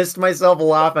 I pissed myself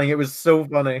laughing. It was so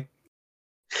funny.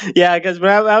 Yeah, because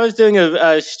when I was doing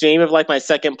a stream of like my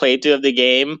second playthrough of the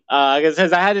game, because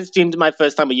I hadn't streamed my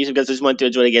first time on YouTube because I just wanted to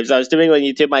enjoy the game. So I was doing it on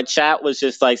YouTube. My chat was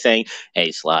just like saying,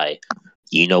 "Hey Sly,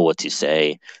 you know what to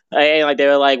say." And like they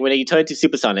were like, "When you turn to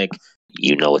Supersonic,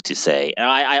 you know what to say." And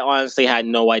I honestly had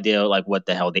no idea like what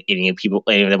the hell any of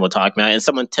them were talking about. And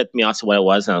someone tipped me off to what it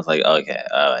was, and I was like, "Okay,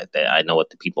 all right, I know what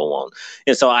the people want."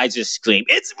 And so I just screamed,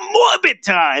 "It's Morbid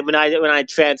time!" When I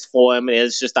transform,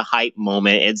 it's just a hype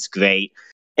moment. It's great.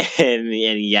 And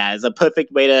yeah, it's a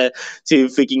perfect way to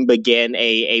freaking begin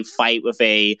a fight with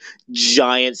a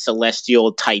giant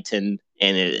celestial titan,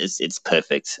 and it's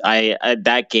perfect.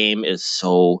 That game is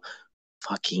so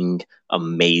fucking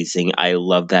amazing. I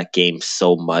love that game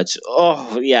so much.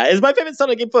 Oh yeah, it's my favorite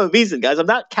Sonic game for a reason, guys. I'm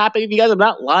not capping you guys. I'm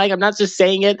not lying. I'm not just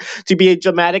saying it to be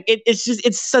dramatic.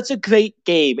 It's such a great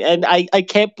game, and I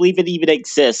can't believe it even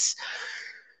exists.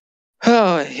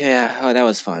 Oh yeah, oh that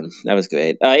was fun. That was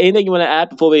great. Anything you want to add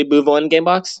before we move on,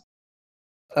 Gamebox?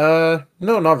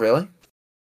 No, not really.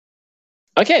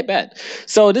 Okay, bad.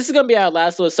 So this is gonna be our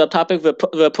last little subtopic.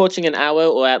 We're approaching an hour,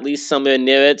 or at least somewhere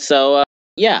near it. So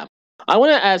yeah, I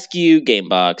want to ask you,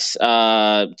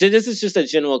 Gamebox. This is just a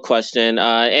general question.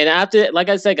 And after, like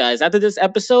I said, guys, after this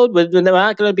episode, we're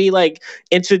not gonna be like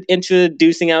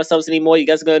introducing ourselves anymore. You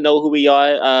guys are gonna know who we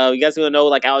are. You guys are gonna know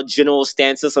like our general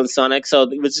stances on Sonic. So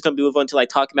we're just gonna move on to like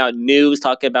talking about news,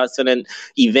 talking about certain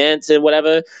events and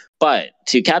whatever. But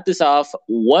to cap this off,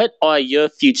 what are your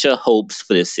future hopes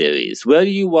for this series? Where do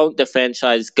you want the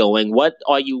franchise going? What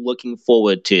are you looking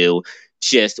forward to?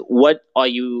 Just what are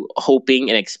you hoping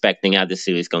and expecting out of the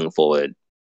series going forward?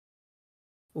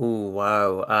 Oh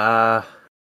wow.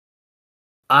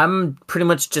 I'm pretty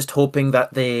much just hoping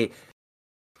that they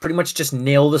pretty much just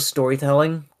nail the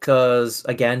storytelling, because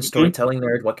again, storytelling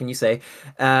nerd, what can you say?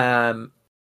 Another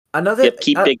Yep,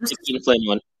 keep the flame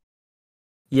on.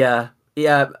 yeah,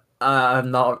 I've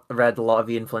not read a lot of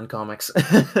Ian Flynn comics.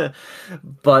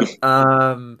 But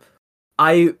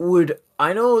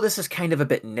I know this is kind of a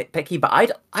bit nitpicky, but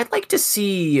I'd like to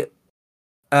see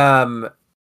like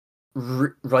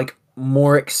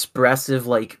more expressive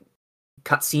like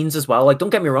cutscenes as well. Like,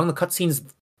 don't get me wrong, the cutscenes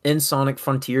in Sonic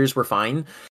Frontiers were fine,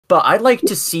 but I'd like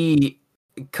to see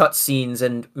cutscenes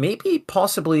and maybe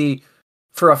possibly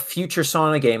for a future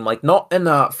Sonic game, like not in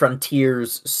the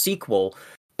Frontiers sequel,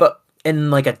 but in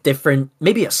like a different,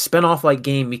 maybe a spin-off like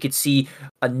game, we could see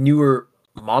a newer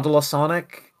model of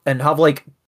Sonic and have like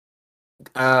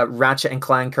Ratchet and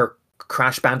Clank or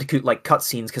Crash Bandicoot like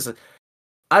cutscenes, because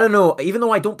I don't know, even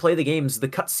though I don't play the games, the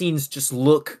cutscenes just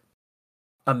look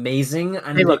amazing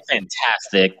and they look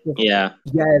fantastic. Yeah,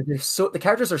 the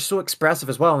characters are so expressive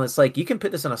as well, and it's like you can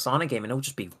put this in a Sonic game and it'll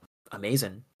just be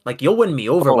amazing. Like, you'll win me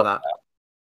over with that.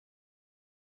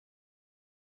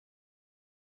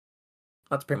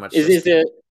 That's pretty much. Is there?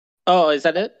 Oh, is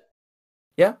that it?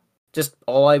 Yeah, just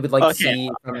all I would like to see.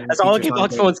 That's all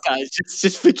Gamebox phones, guys.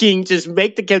 Just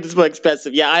make the characters more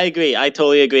expressive. Yeah, I agree. I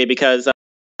totally agree, because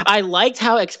I liked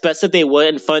how expressive they were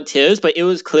in Frontiers, but it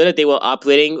was clear that they were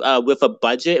operating with a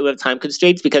budget, with time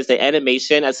constraints, because the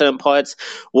animation at certain parts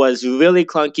was really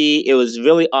clunky. It was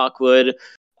really awkward.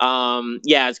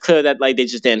 It's clear that like they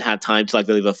just didn't have time to like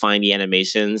really refine the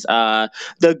animations.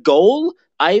 The goal,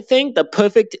 I think, the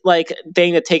perfect like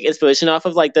thing to take inspiration off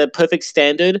of, like the perfect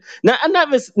standard. Not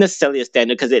necessarily a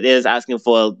standard, because it is asking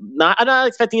for. I'm not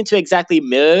expecting it to exactly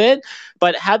mirror it,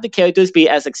 but have the characters be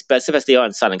as expressive as they are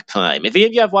in Sonic Prime. If any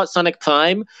of you have watched Sonic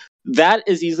Prime, that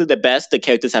is easily the best the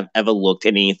characters have ever looked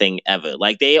in anything ever.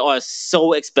 Like, they are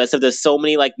so expressive. There's so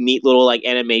many like neat little like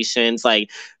animations.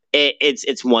 Like,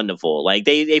 it's wonderful. Like,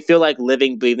 they feel like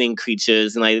living, breathing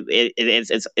creatures, and like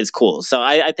it's cool. So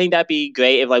I think that'd be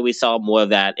great if like we saw more of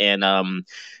that in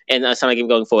a Sonic game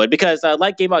going forward. Because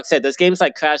like Gamebox said, there's games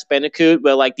like Crash Bandicoot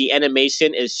where like the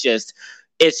animation is just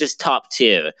top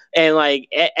tier, and like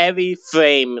every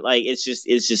frame, like it's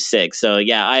just sick. So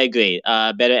yeah, I agree.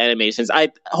 Better animations. I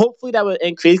hopefully that will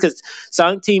increase, because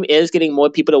Sonic Team is getting more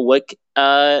people to work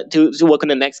to work on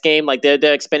the next game. Like,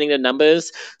 they're expanding their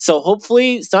numbers. So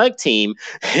hopefully Sonic Team,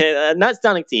 not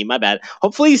Sonic Team, my bad.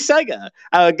 Hopefully Sega,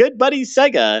 our good buddy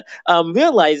Sega,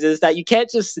 realizes that you can't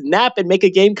just snap and make a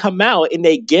game come out, and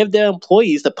they give their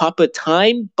employees the proper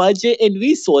time, budget, and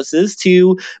resources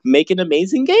to make an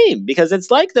amazing game. Because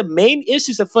it's like the main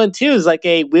issues of Frontiers, like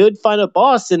a weird final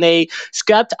boss in a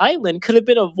scrapped island, could have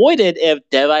been avoided if,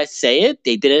 dare I say it,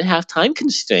 they didn't have time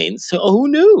constraints. So who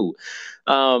knew?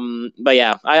 But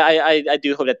yeah, I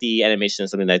do hope that the animation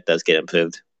is something that does get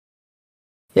improved.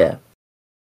 Yeah.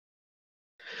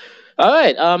 All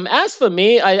right. As for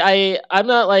me, I'm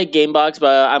not like Gamebox,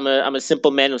 but I'm a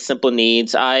simple man with simple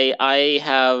needs. I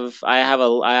have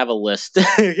a list.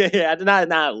 Yeah, not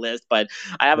a list, but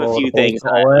I have a few things.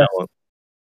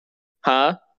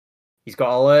 Huh? He's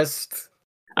got a list.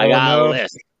 I got a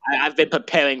list. I've been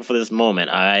preparing for this moment.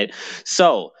 All right.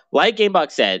 So, like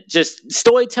Gamebox said, just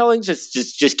storytelling,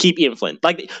 just keep Ian Flynn.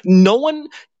 Like, no one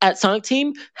at Sonic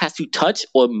Team has to touch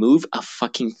or move a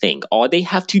fucking thing. All they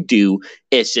have to do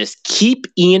is just keep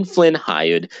Ian Flynn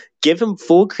hired, give him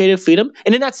full creative freedom,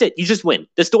 and then that's it. You just win.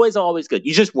 The stories are always good.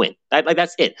 You just win.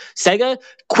 That's it. Sega,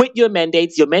 quit your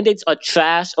mandates. Your mandates are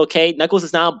trash, okay? Knuckles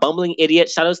is not a bumbling idiot.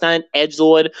 Shadow's not an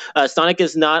edgelord. Sonic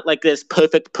is not like this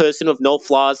perfect person with no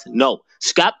flaws. No.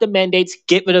 Scrap the mandates.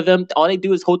 Get rid of them. All they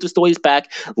do is hold the stories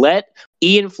back. Let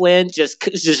Ian Flynn just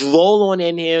roll on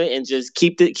in here and just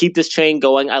keep this train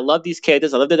going. I love these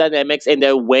characters. I love the dynamics and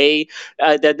their way.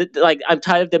 Like, I'm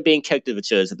tired of them being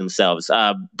caricatures of themselves.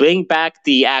 Bring back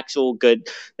the actual good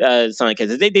Sonic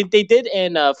characters. They did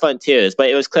in Frontiers, but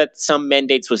it was clear some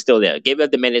mandates were still there. Get rid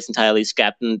of the mandates entirely,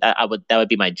 scrap them. That would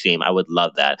be my dream. I would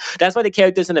love that. That's why the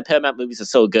characters in the Paramount movies are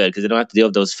so good, because they don't have to deal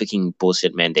with those freaking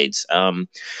bullshit mandates.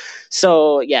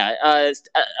 So yeah,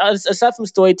 aside from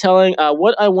storytelling,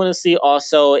 what I want to see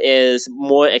also is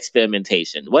more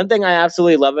experimentation. One thing I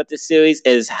absolutely love about this series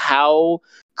is how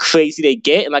crazy they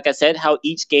get, and like I said, how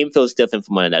each game feels different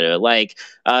from one another. Like,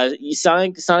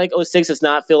 Sonic 06 does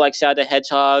not feel like Shadow the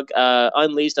Hedgehog.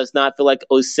 Unleashed does not feel like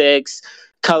 06.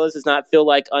 Colors does not feel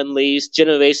like Unleashed.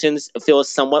 Generations feels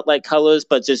somewhat like Colors,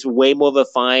 but just way more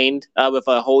refined, with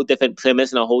a whole different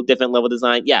premise and a whole different level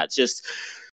design. Yeah, just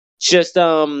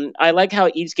I like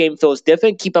how each game feels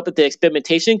different. Keep up with the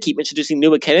experimentation. Keep introducing new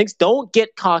mechanics. Don't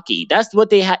get cocky. That's what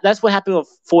that's what happened with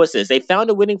Forces. They found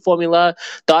a winning formula,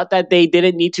 thought that they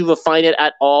didn't need to refine it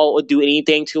at all or do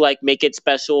anything to like make it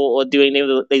special or do anything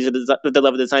with the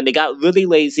level design. They got really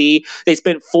lazy. They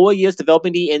spent 4 years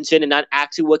developing the engine and not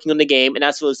actually working on the game, and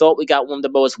as a result, we got one of the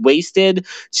most wasted,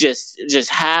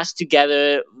 just hashed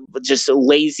together just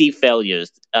lazy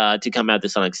failures to come out of the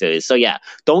Sonic series. So yeah,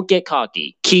 don't get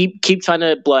cocky. Keep trying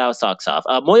to blow our socks off.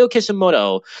 Moyo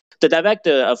Kishimoto, the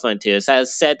director of Frontiers,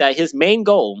 has said that his main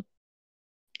goal,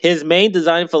 his main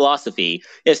design philosophy,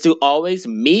 is to always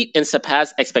meet and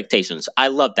surpass expectations. I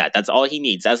love that. That's all he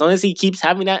needs. As long as he keeps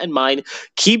having that in mind,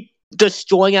 keep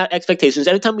destroying our expectations.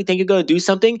 Every time we think you're going to do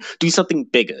something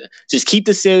bigger. Just keep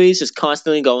the series just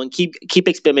constantly going. Keep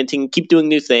experimenting. Keep doing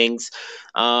new things.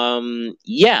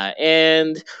 Yeah,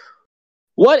 and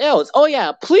what else? Oh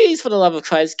yeah, please, for the love of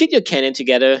Christ, get your canon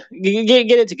together.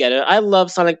 Get it together. I love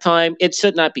Sonic Time. It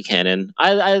should not be canon.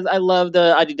 I love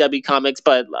the IDW comics,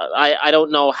 but I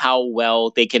don't know how well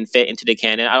they can fit into the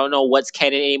canon. I don't know what's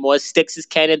canon anymore. Styx is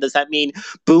canon. Does that mean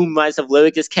Boom Rise of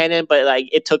Lyric is canon? But like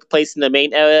it took place in the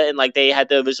main era and like they had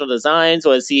the original designs,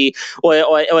 or is he or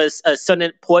it was a Sun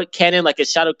Port canon, like a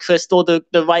Shadow Crystal, the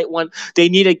right one? They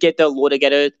need to get their lore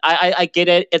together. I get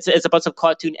it. It's a bunch of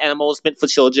cartoon animals meant for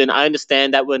children. I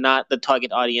understand that we're not the target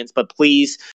audience, but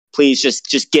please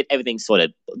just get everything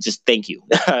sorted. Just thank you.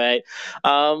 All right.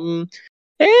 And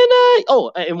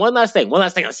one last thing.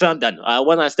 I'm done.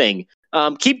 One last thing.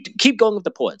 Keep going with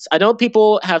the ports. I know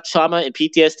people have trauma and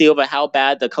PTSD over how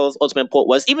bad the Colors Ultimate port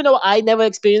was. Even though I never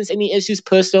experienced any issues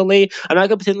personally, I'm not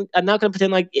gonna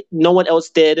pretend like no one else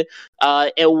did.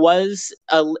 It was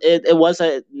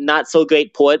a not so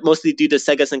great port, mostly due to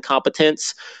Sega's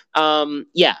incompetence.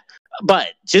 Yeah. But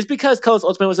just because Colors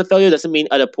Ultimate was a failure doesn't mean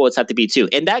other ports have to be too.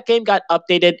 And that game got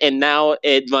updated, and now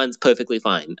it runs perfectly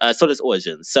fine. So does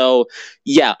Origins. So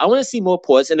yeah, I want to see more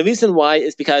ports, and the reason why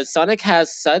is because Sonic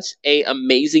has such a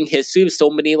amazing history with so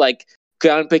many like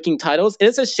groundbreaking titles. And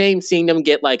it's a shame seeing them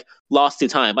get like lost to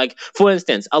time. Like for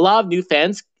instance, a lot of new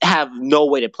fans have no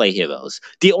way to play Heroes.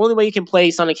 The only way you can play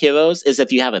Sonic Heroes is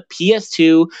if you have a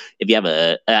PS2, if you have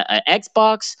a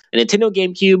Xbox, a Nintendo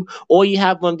GameCube, or you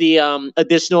have one of the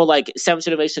additional like 7th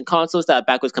generation consoles that are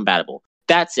backwards compatible.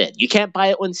 That's it. You can't buy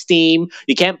it on Steam.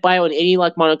 You can't buy it on any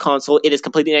like modern console. It is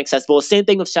completely inaccessible. Same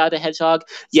thing with Shadow the Hedgehog.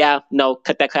 Yeah, no,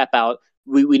 cut that crap out.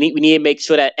 We need to make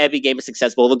sure that every game is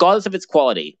accessible, regardless of its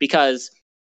quality, because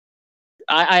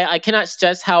I cannot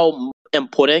stress how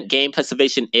important game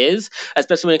preservation is,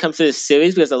 especially when it comes to this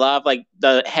series, because a lot of like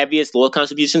the heaviest lore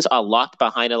contributions are locked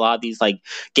behind a lot of these like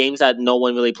games that no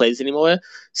one really plays anymore.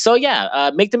 So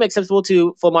yeah, make them accessible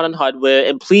for modern hardware,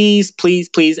 and please,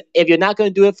 if you're not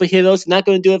going to do it for Heroes, you're not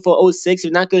going to do it for 06,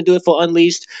 you're not going to do it for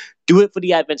Unleashed, do it for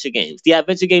the adventure games. The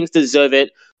adventure games deserve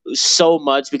it so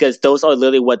much because those are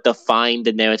literally what define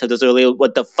the narrative. Those are really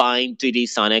what define 3D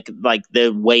Sonic. Like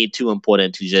they're way too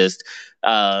important to just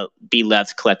be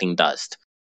left collecting dust.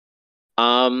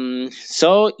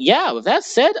 So yeah, with that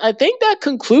said, I think that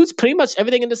concludes pretty much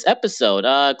everything in this episode.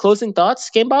 Closing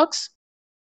thoughts, Gamebox?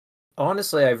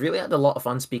 Honestly, I really had a lot of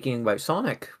fun speaking about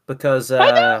Sonic because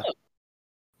yeah,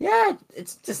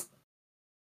 it's just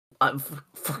I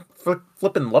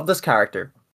flipping love this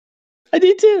character. I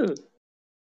did too.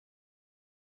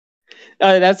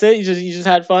 That's it. You just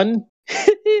had fun.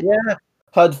 Yeah,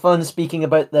 had fun speaking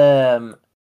about the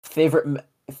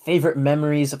favorite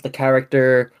memories of the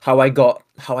character, how I got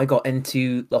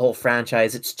into the whole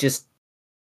franchise. It's just,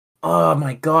 oh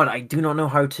my god, I do not know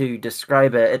how to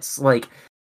describe it. It's like,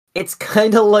 it's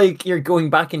kind of like you're going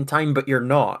back in time, but you're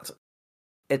not.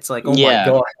 It's like, oh my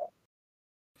god.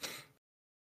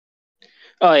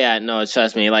 Oh yeah, no,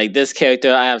 trust me. Like this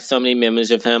character, I have so many memories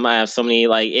of him. I have so many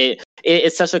like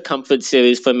it's such a comfort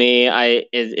series for me. I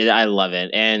love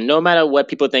it. And no matter what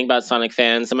people think about Sonic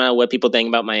fans, no matter what people think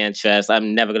about my interest,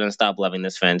 I'm never gonna stop loving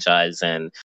this franchise.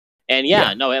 And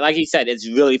yeah, no, like you said, it's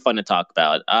really fun to talk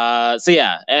about. So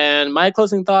yeah, and my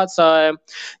closing thoughts are,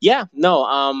 yeah, no,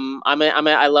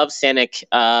 I love SANIC.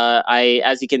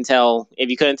 As you can tell, if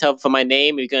you couldn't tell from my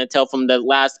name, if you couldn't tell from the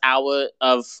last hour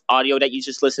of audio that you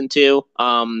just listened to,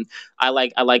 I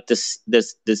like this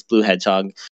blue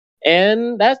hedgehog.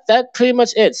 And that's pretty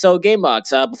much it. So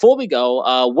Gamebox, before we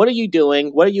go, what are you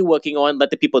doing? What are you working on? Let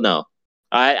the people know.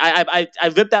 I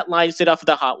ripped that line straight off of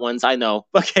the Hot Ones. I know,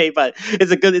 okay, but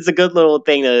it's a good little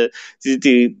thing to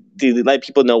let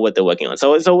people know what they're working on.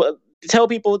 So tell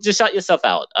people, just shout yourself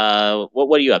out.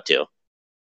 What are you up to?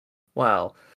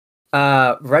 Wow.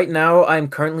 Right now I'm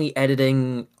currently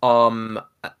editing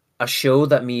a show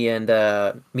that me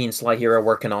and Sly here are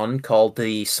working on called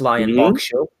the Sly and Gamebox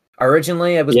show.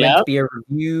 Originally, it was meant to be a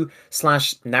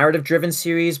review/narrative driven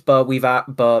series, but we've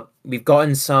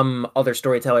gotten some other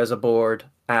storytellers aboard,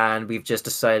 and we've just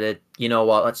decided, you know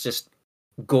what, let's just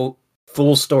go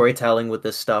full storytelling with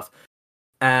this stuff,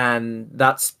 and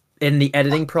that's in the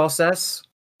editing process.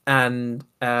 And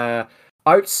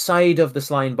outside of the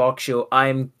Sly and Gamebox show,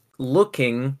 I'm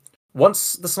looking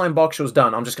once the Slime Box show's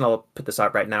done, I'm just gonna put this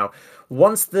out right now.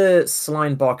 Once the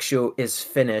Slime Box show is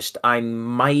finished, I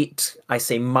might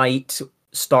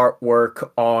start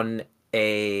work on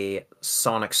a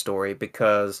Sonic story,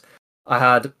 because I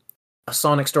had a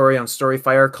Sonic story on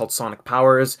Storyfire called Sonic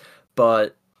Powers,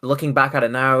 but looking back at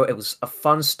it now, it was a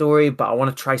fun story, but I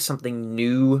want to try something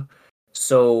new.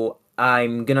 So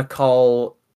I'm gonna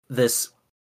call this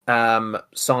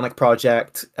Sonic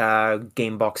project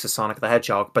Gamebox is Sonic the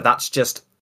Hedgehog, but that's just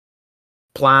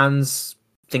plans.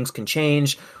 Things can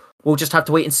change. We'll just have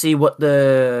to wait and see what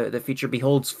the future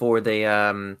beholds for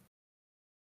the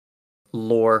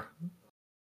lore.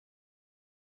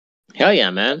 Hell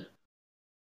yeah, man.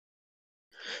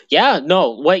 Yeah,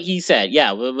 no, what he said.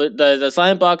 Yeah, the Sly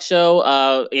and Box show,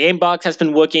 Gamebox has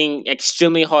been working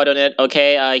extremely hard on it.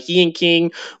 Okay, he and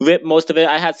King ripped most of it.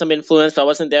 I had some influence, but I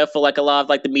wasn't there for like a lot of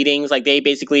like the meetings. Like they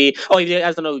basically, oh, you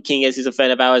guys don't know who King is. He's a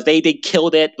friend of ours. They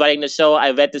killed it writing the show.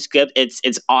 I read the script.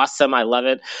 It's awesome. I love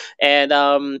it.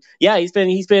 And yeah, he's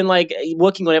been like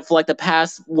working on it for like the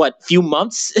past few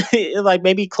months, like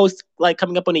maybe close, like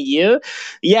coming up on a year.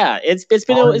 Yeah, it's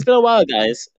been a while,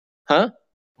 guys. Huh?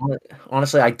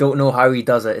 Honestly, I don't know how he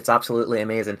does it. It's absolutely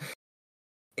amazing.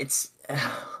 It's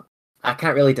I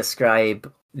can't really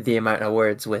describe the amount of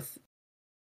words with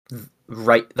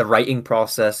the writing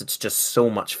process. It's just so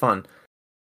much fun.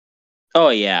 Oh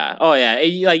yeah.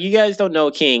 Like you guys don't know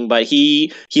King, but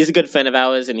he's a good friend of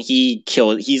ours, and he's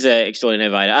an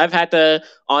extraordinary writer. I've had the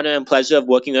honor and pleasure of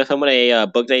working with him on a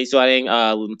book that he's writing,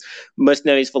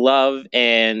 Mercenaries for Love,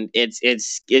 and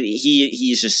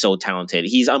he's just so talented.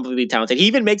 He's unbelievably talented. He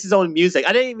even makes his own music.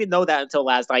 I didn't even know that until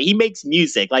last night. He makes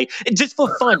music like just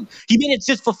for fun. He made it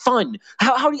just for fun.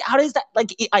 How does that,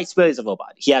 like? I swear he's a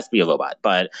robot. He has to be a robot,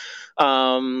 but.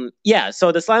 Yeah,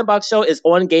 so the Slime Box show is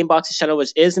on Gamebox's channel,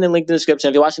 which is in the link in the description.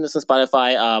 If you're watching this on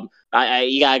Spotify,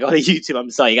 you gotta go to YouTube. I'm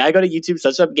sorry, you gotta go to YouTube,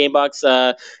 search up Gamebox,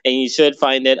 and you should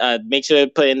find it. Make sure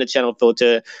to put in the channel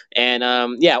filter, and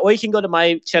yeah, or you can go to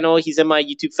my channel. He's in my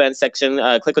YouTube fan section.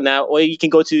 Click on that, or you can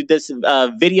go to this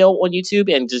video on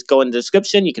YouTube and just go in the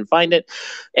description. You can find it,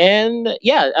 and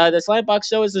yeah, the Slime Box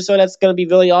show is a show that's gonna be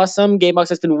really awesome. Gamebox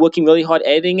has been working really hard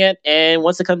editing it, and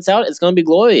once it comes out, it's gonna be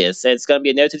glorious. It's gonna be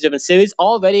a narrative-driven series.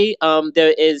 Already,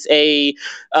 there is a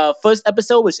first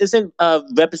episode which isn't a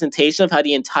representation of how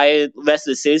the entire rest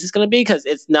of the series is going to be, because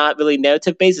it's not really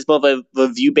narrative based. It's more of a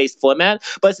review based format,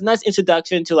 but it's a nice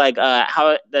introduction to like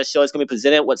how the show is going to be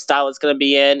presented, what style it's going to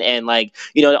be in, and like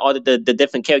all the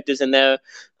different characters in there.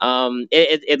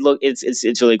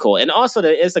 It's really cool. And also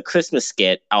there is a Christmas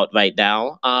skit out right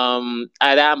now. And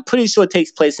I'm pretty sure it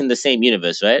takes place in the same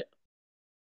universe, right?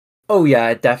 Oh yeah,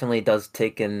 it definitely does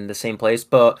take in the same place,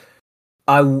 but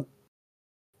I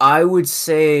would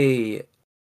say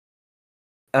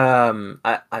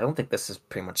I don't think this is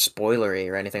pretty much spoilery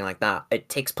or anything like that. It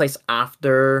takes place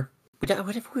after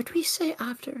would we say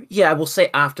after? Yeah, we'll say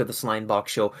after the Slime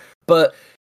Box show. But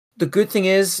the good thing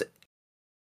is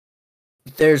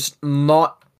there's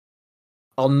not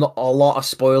a lot of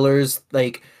spoilers.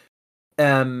 Like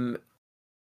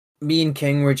me and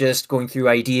King were just going through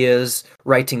ideas,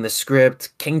 writing the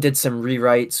script. King did some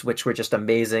rewrites, which were just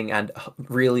amazing and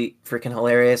really freaking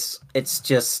hilarious. It's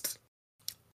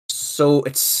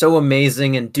so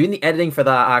amazing, and doing the editing for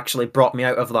that actually brought me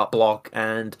out of that block.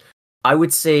 And I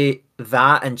would say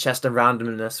that and Chest and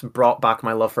Randomness brought back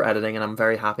my love for editing, and I'm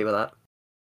very happy with that.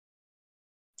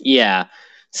 Yeah.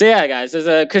 So yeah, guys, there's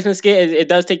a Christmas skit. It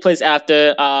does take place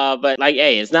after, but like,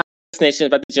 hey, it's not destination,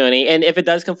 about the journey. And if it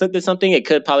does conflict with something, it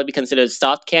could probably be considered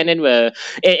soft canon, where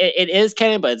it is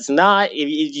canon, but it's not.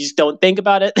 You just don't think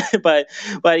about it. but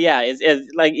yeah, it's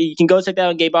like you can go check that out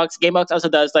on Gamebox. Gamebox also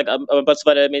does like a bunch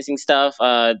of other amazing stuff.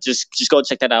 Just go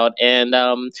check that out. And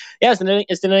yeah, is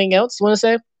there anything else you want to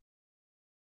say?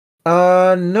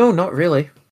 No, not really.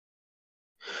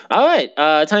 All right,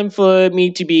 time for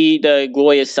me to be the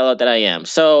glorious sellout that I am.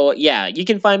 So yeah, you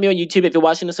can find me on YouTube. If you're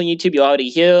watching this on YouTube, you're already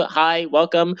here. Hi,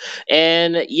 welcome.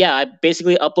 And yeah, I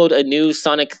basically upload a new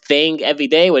Sonic thing every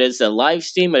day, whether it's a live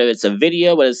stream, whether it's a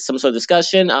video, whether it's some sort of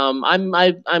discussion.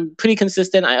 I'm pretty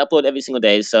consistent. I upload every single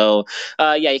day. So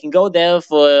yeah, you can go there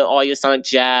for all your Sonic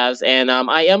jazz. And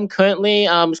I am currently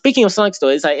speaking of Sonic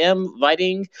stories, I am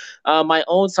writing my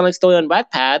own Sonic story on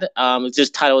Wattpad. It's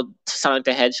just titled Sonic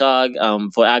the Hedgehog.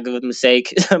 For for algorithm's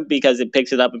sake because it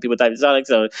picks it up and people type Sonic.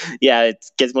 So yeah, it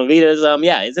gets more readers.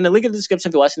 Yeah, it's in the link in the description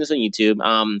if you're watching this on YouTube.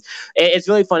 It's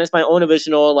really fun. It's my own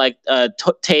original like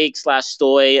take /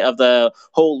 story of the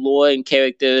whole lore and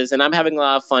characters, and I'm having a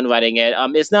lot of fun writing it.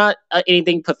 It's not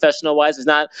anything professional wise. It's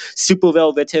not super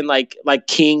well written like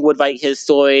King would write his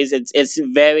stories. It's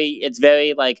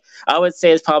very like I would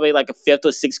say it's probably like a 5th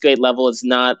or 6th grade level. It's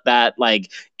not that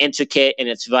like intricate in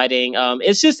its writing.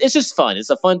 It's just fun. It's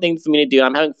a fun thing for me to do.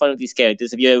 I'm having fun with these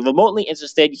characters. If you're remotely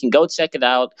interested, you can go check it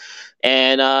out.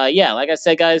 And yeah, like I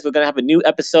said, guys, we're gonna have a new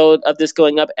episode of this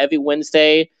going up every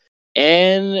Wednesday.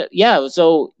 And yeah,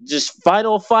 so just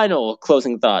final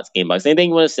closing thoughts, Gamebox. Anything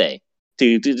you want to say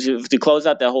to close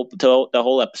out the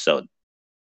whole episode?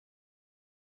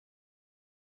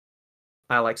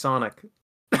 I like Sonic.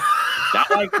 I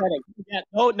like Sonic. Yeah,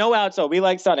 no outro. We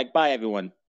like Sonic. Bye,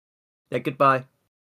 everyone. Yeah, goodbye.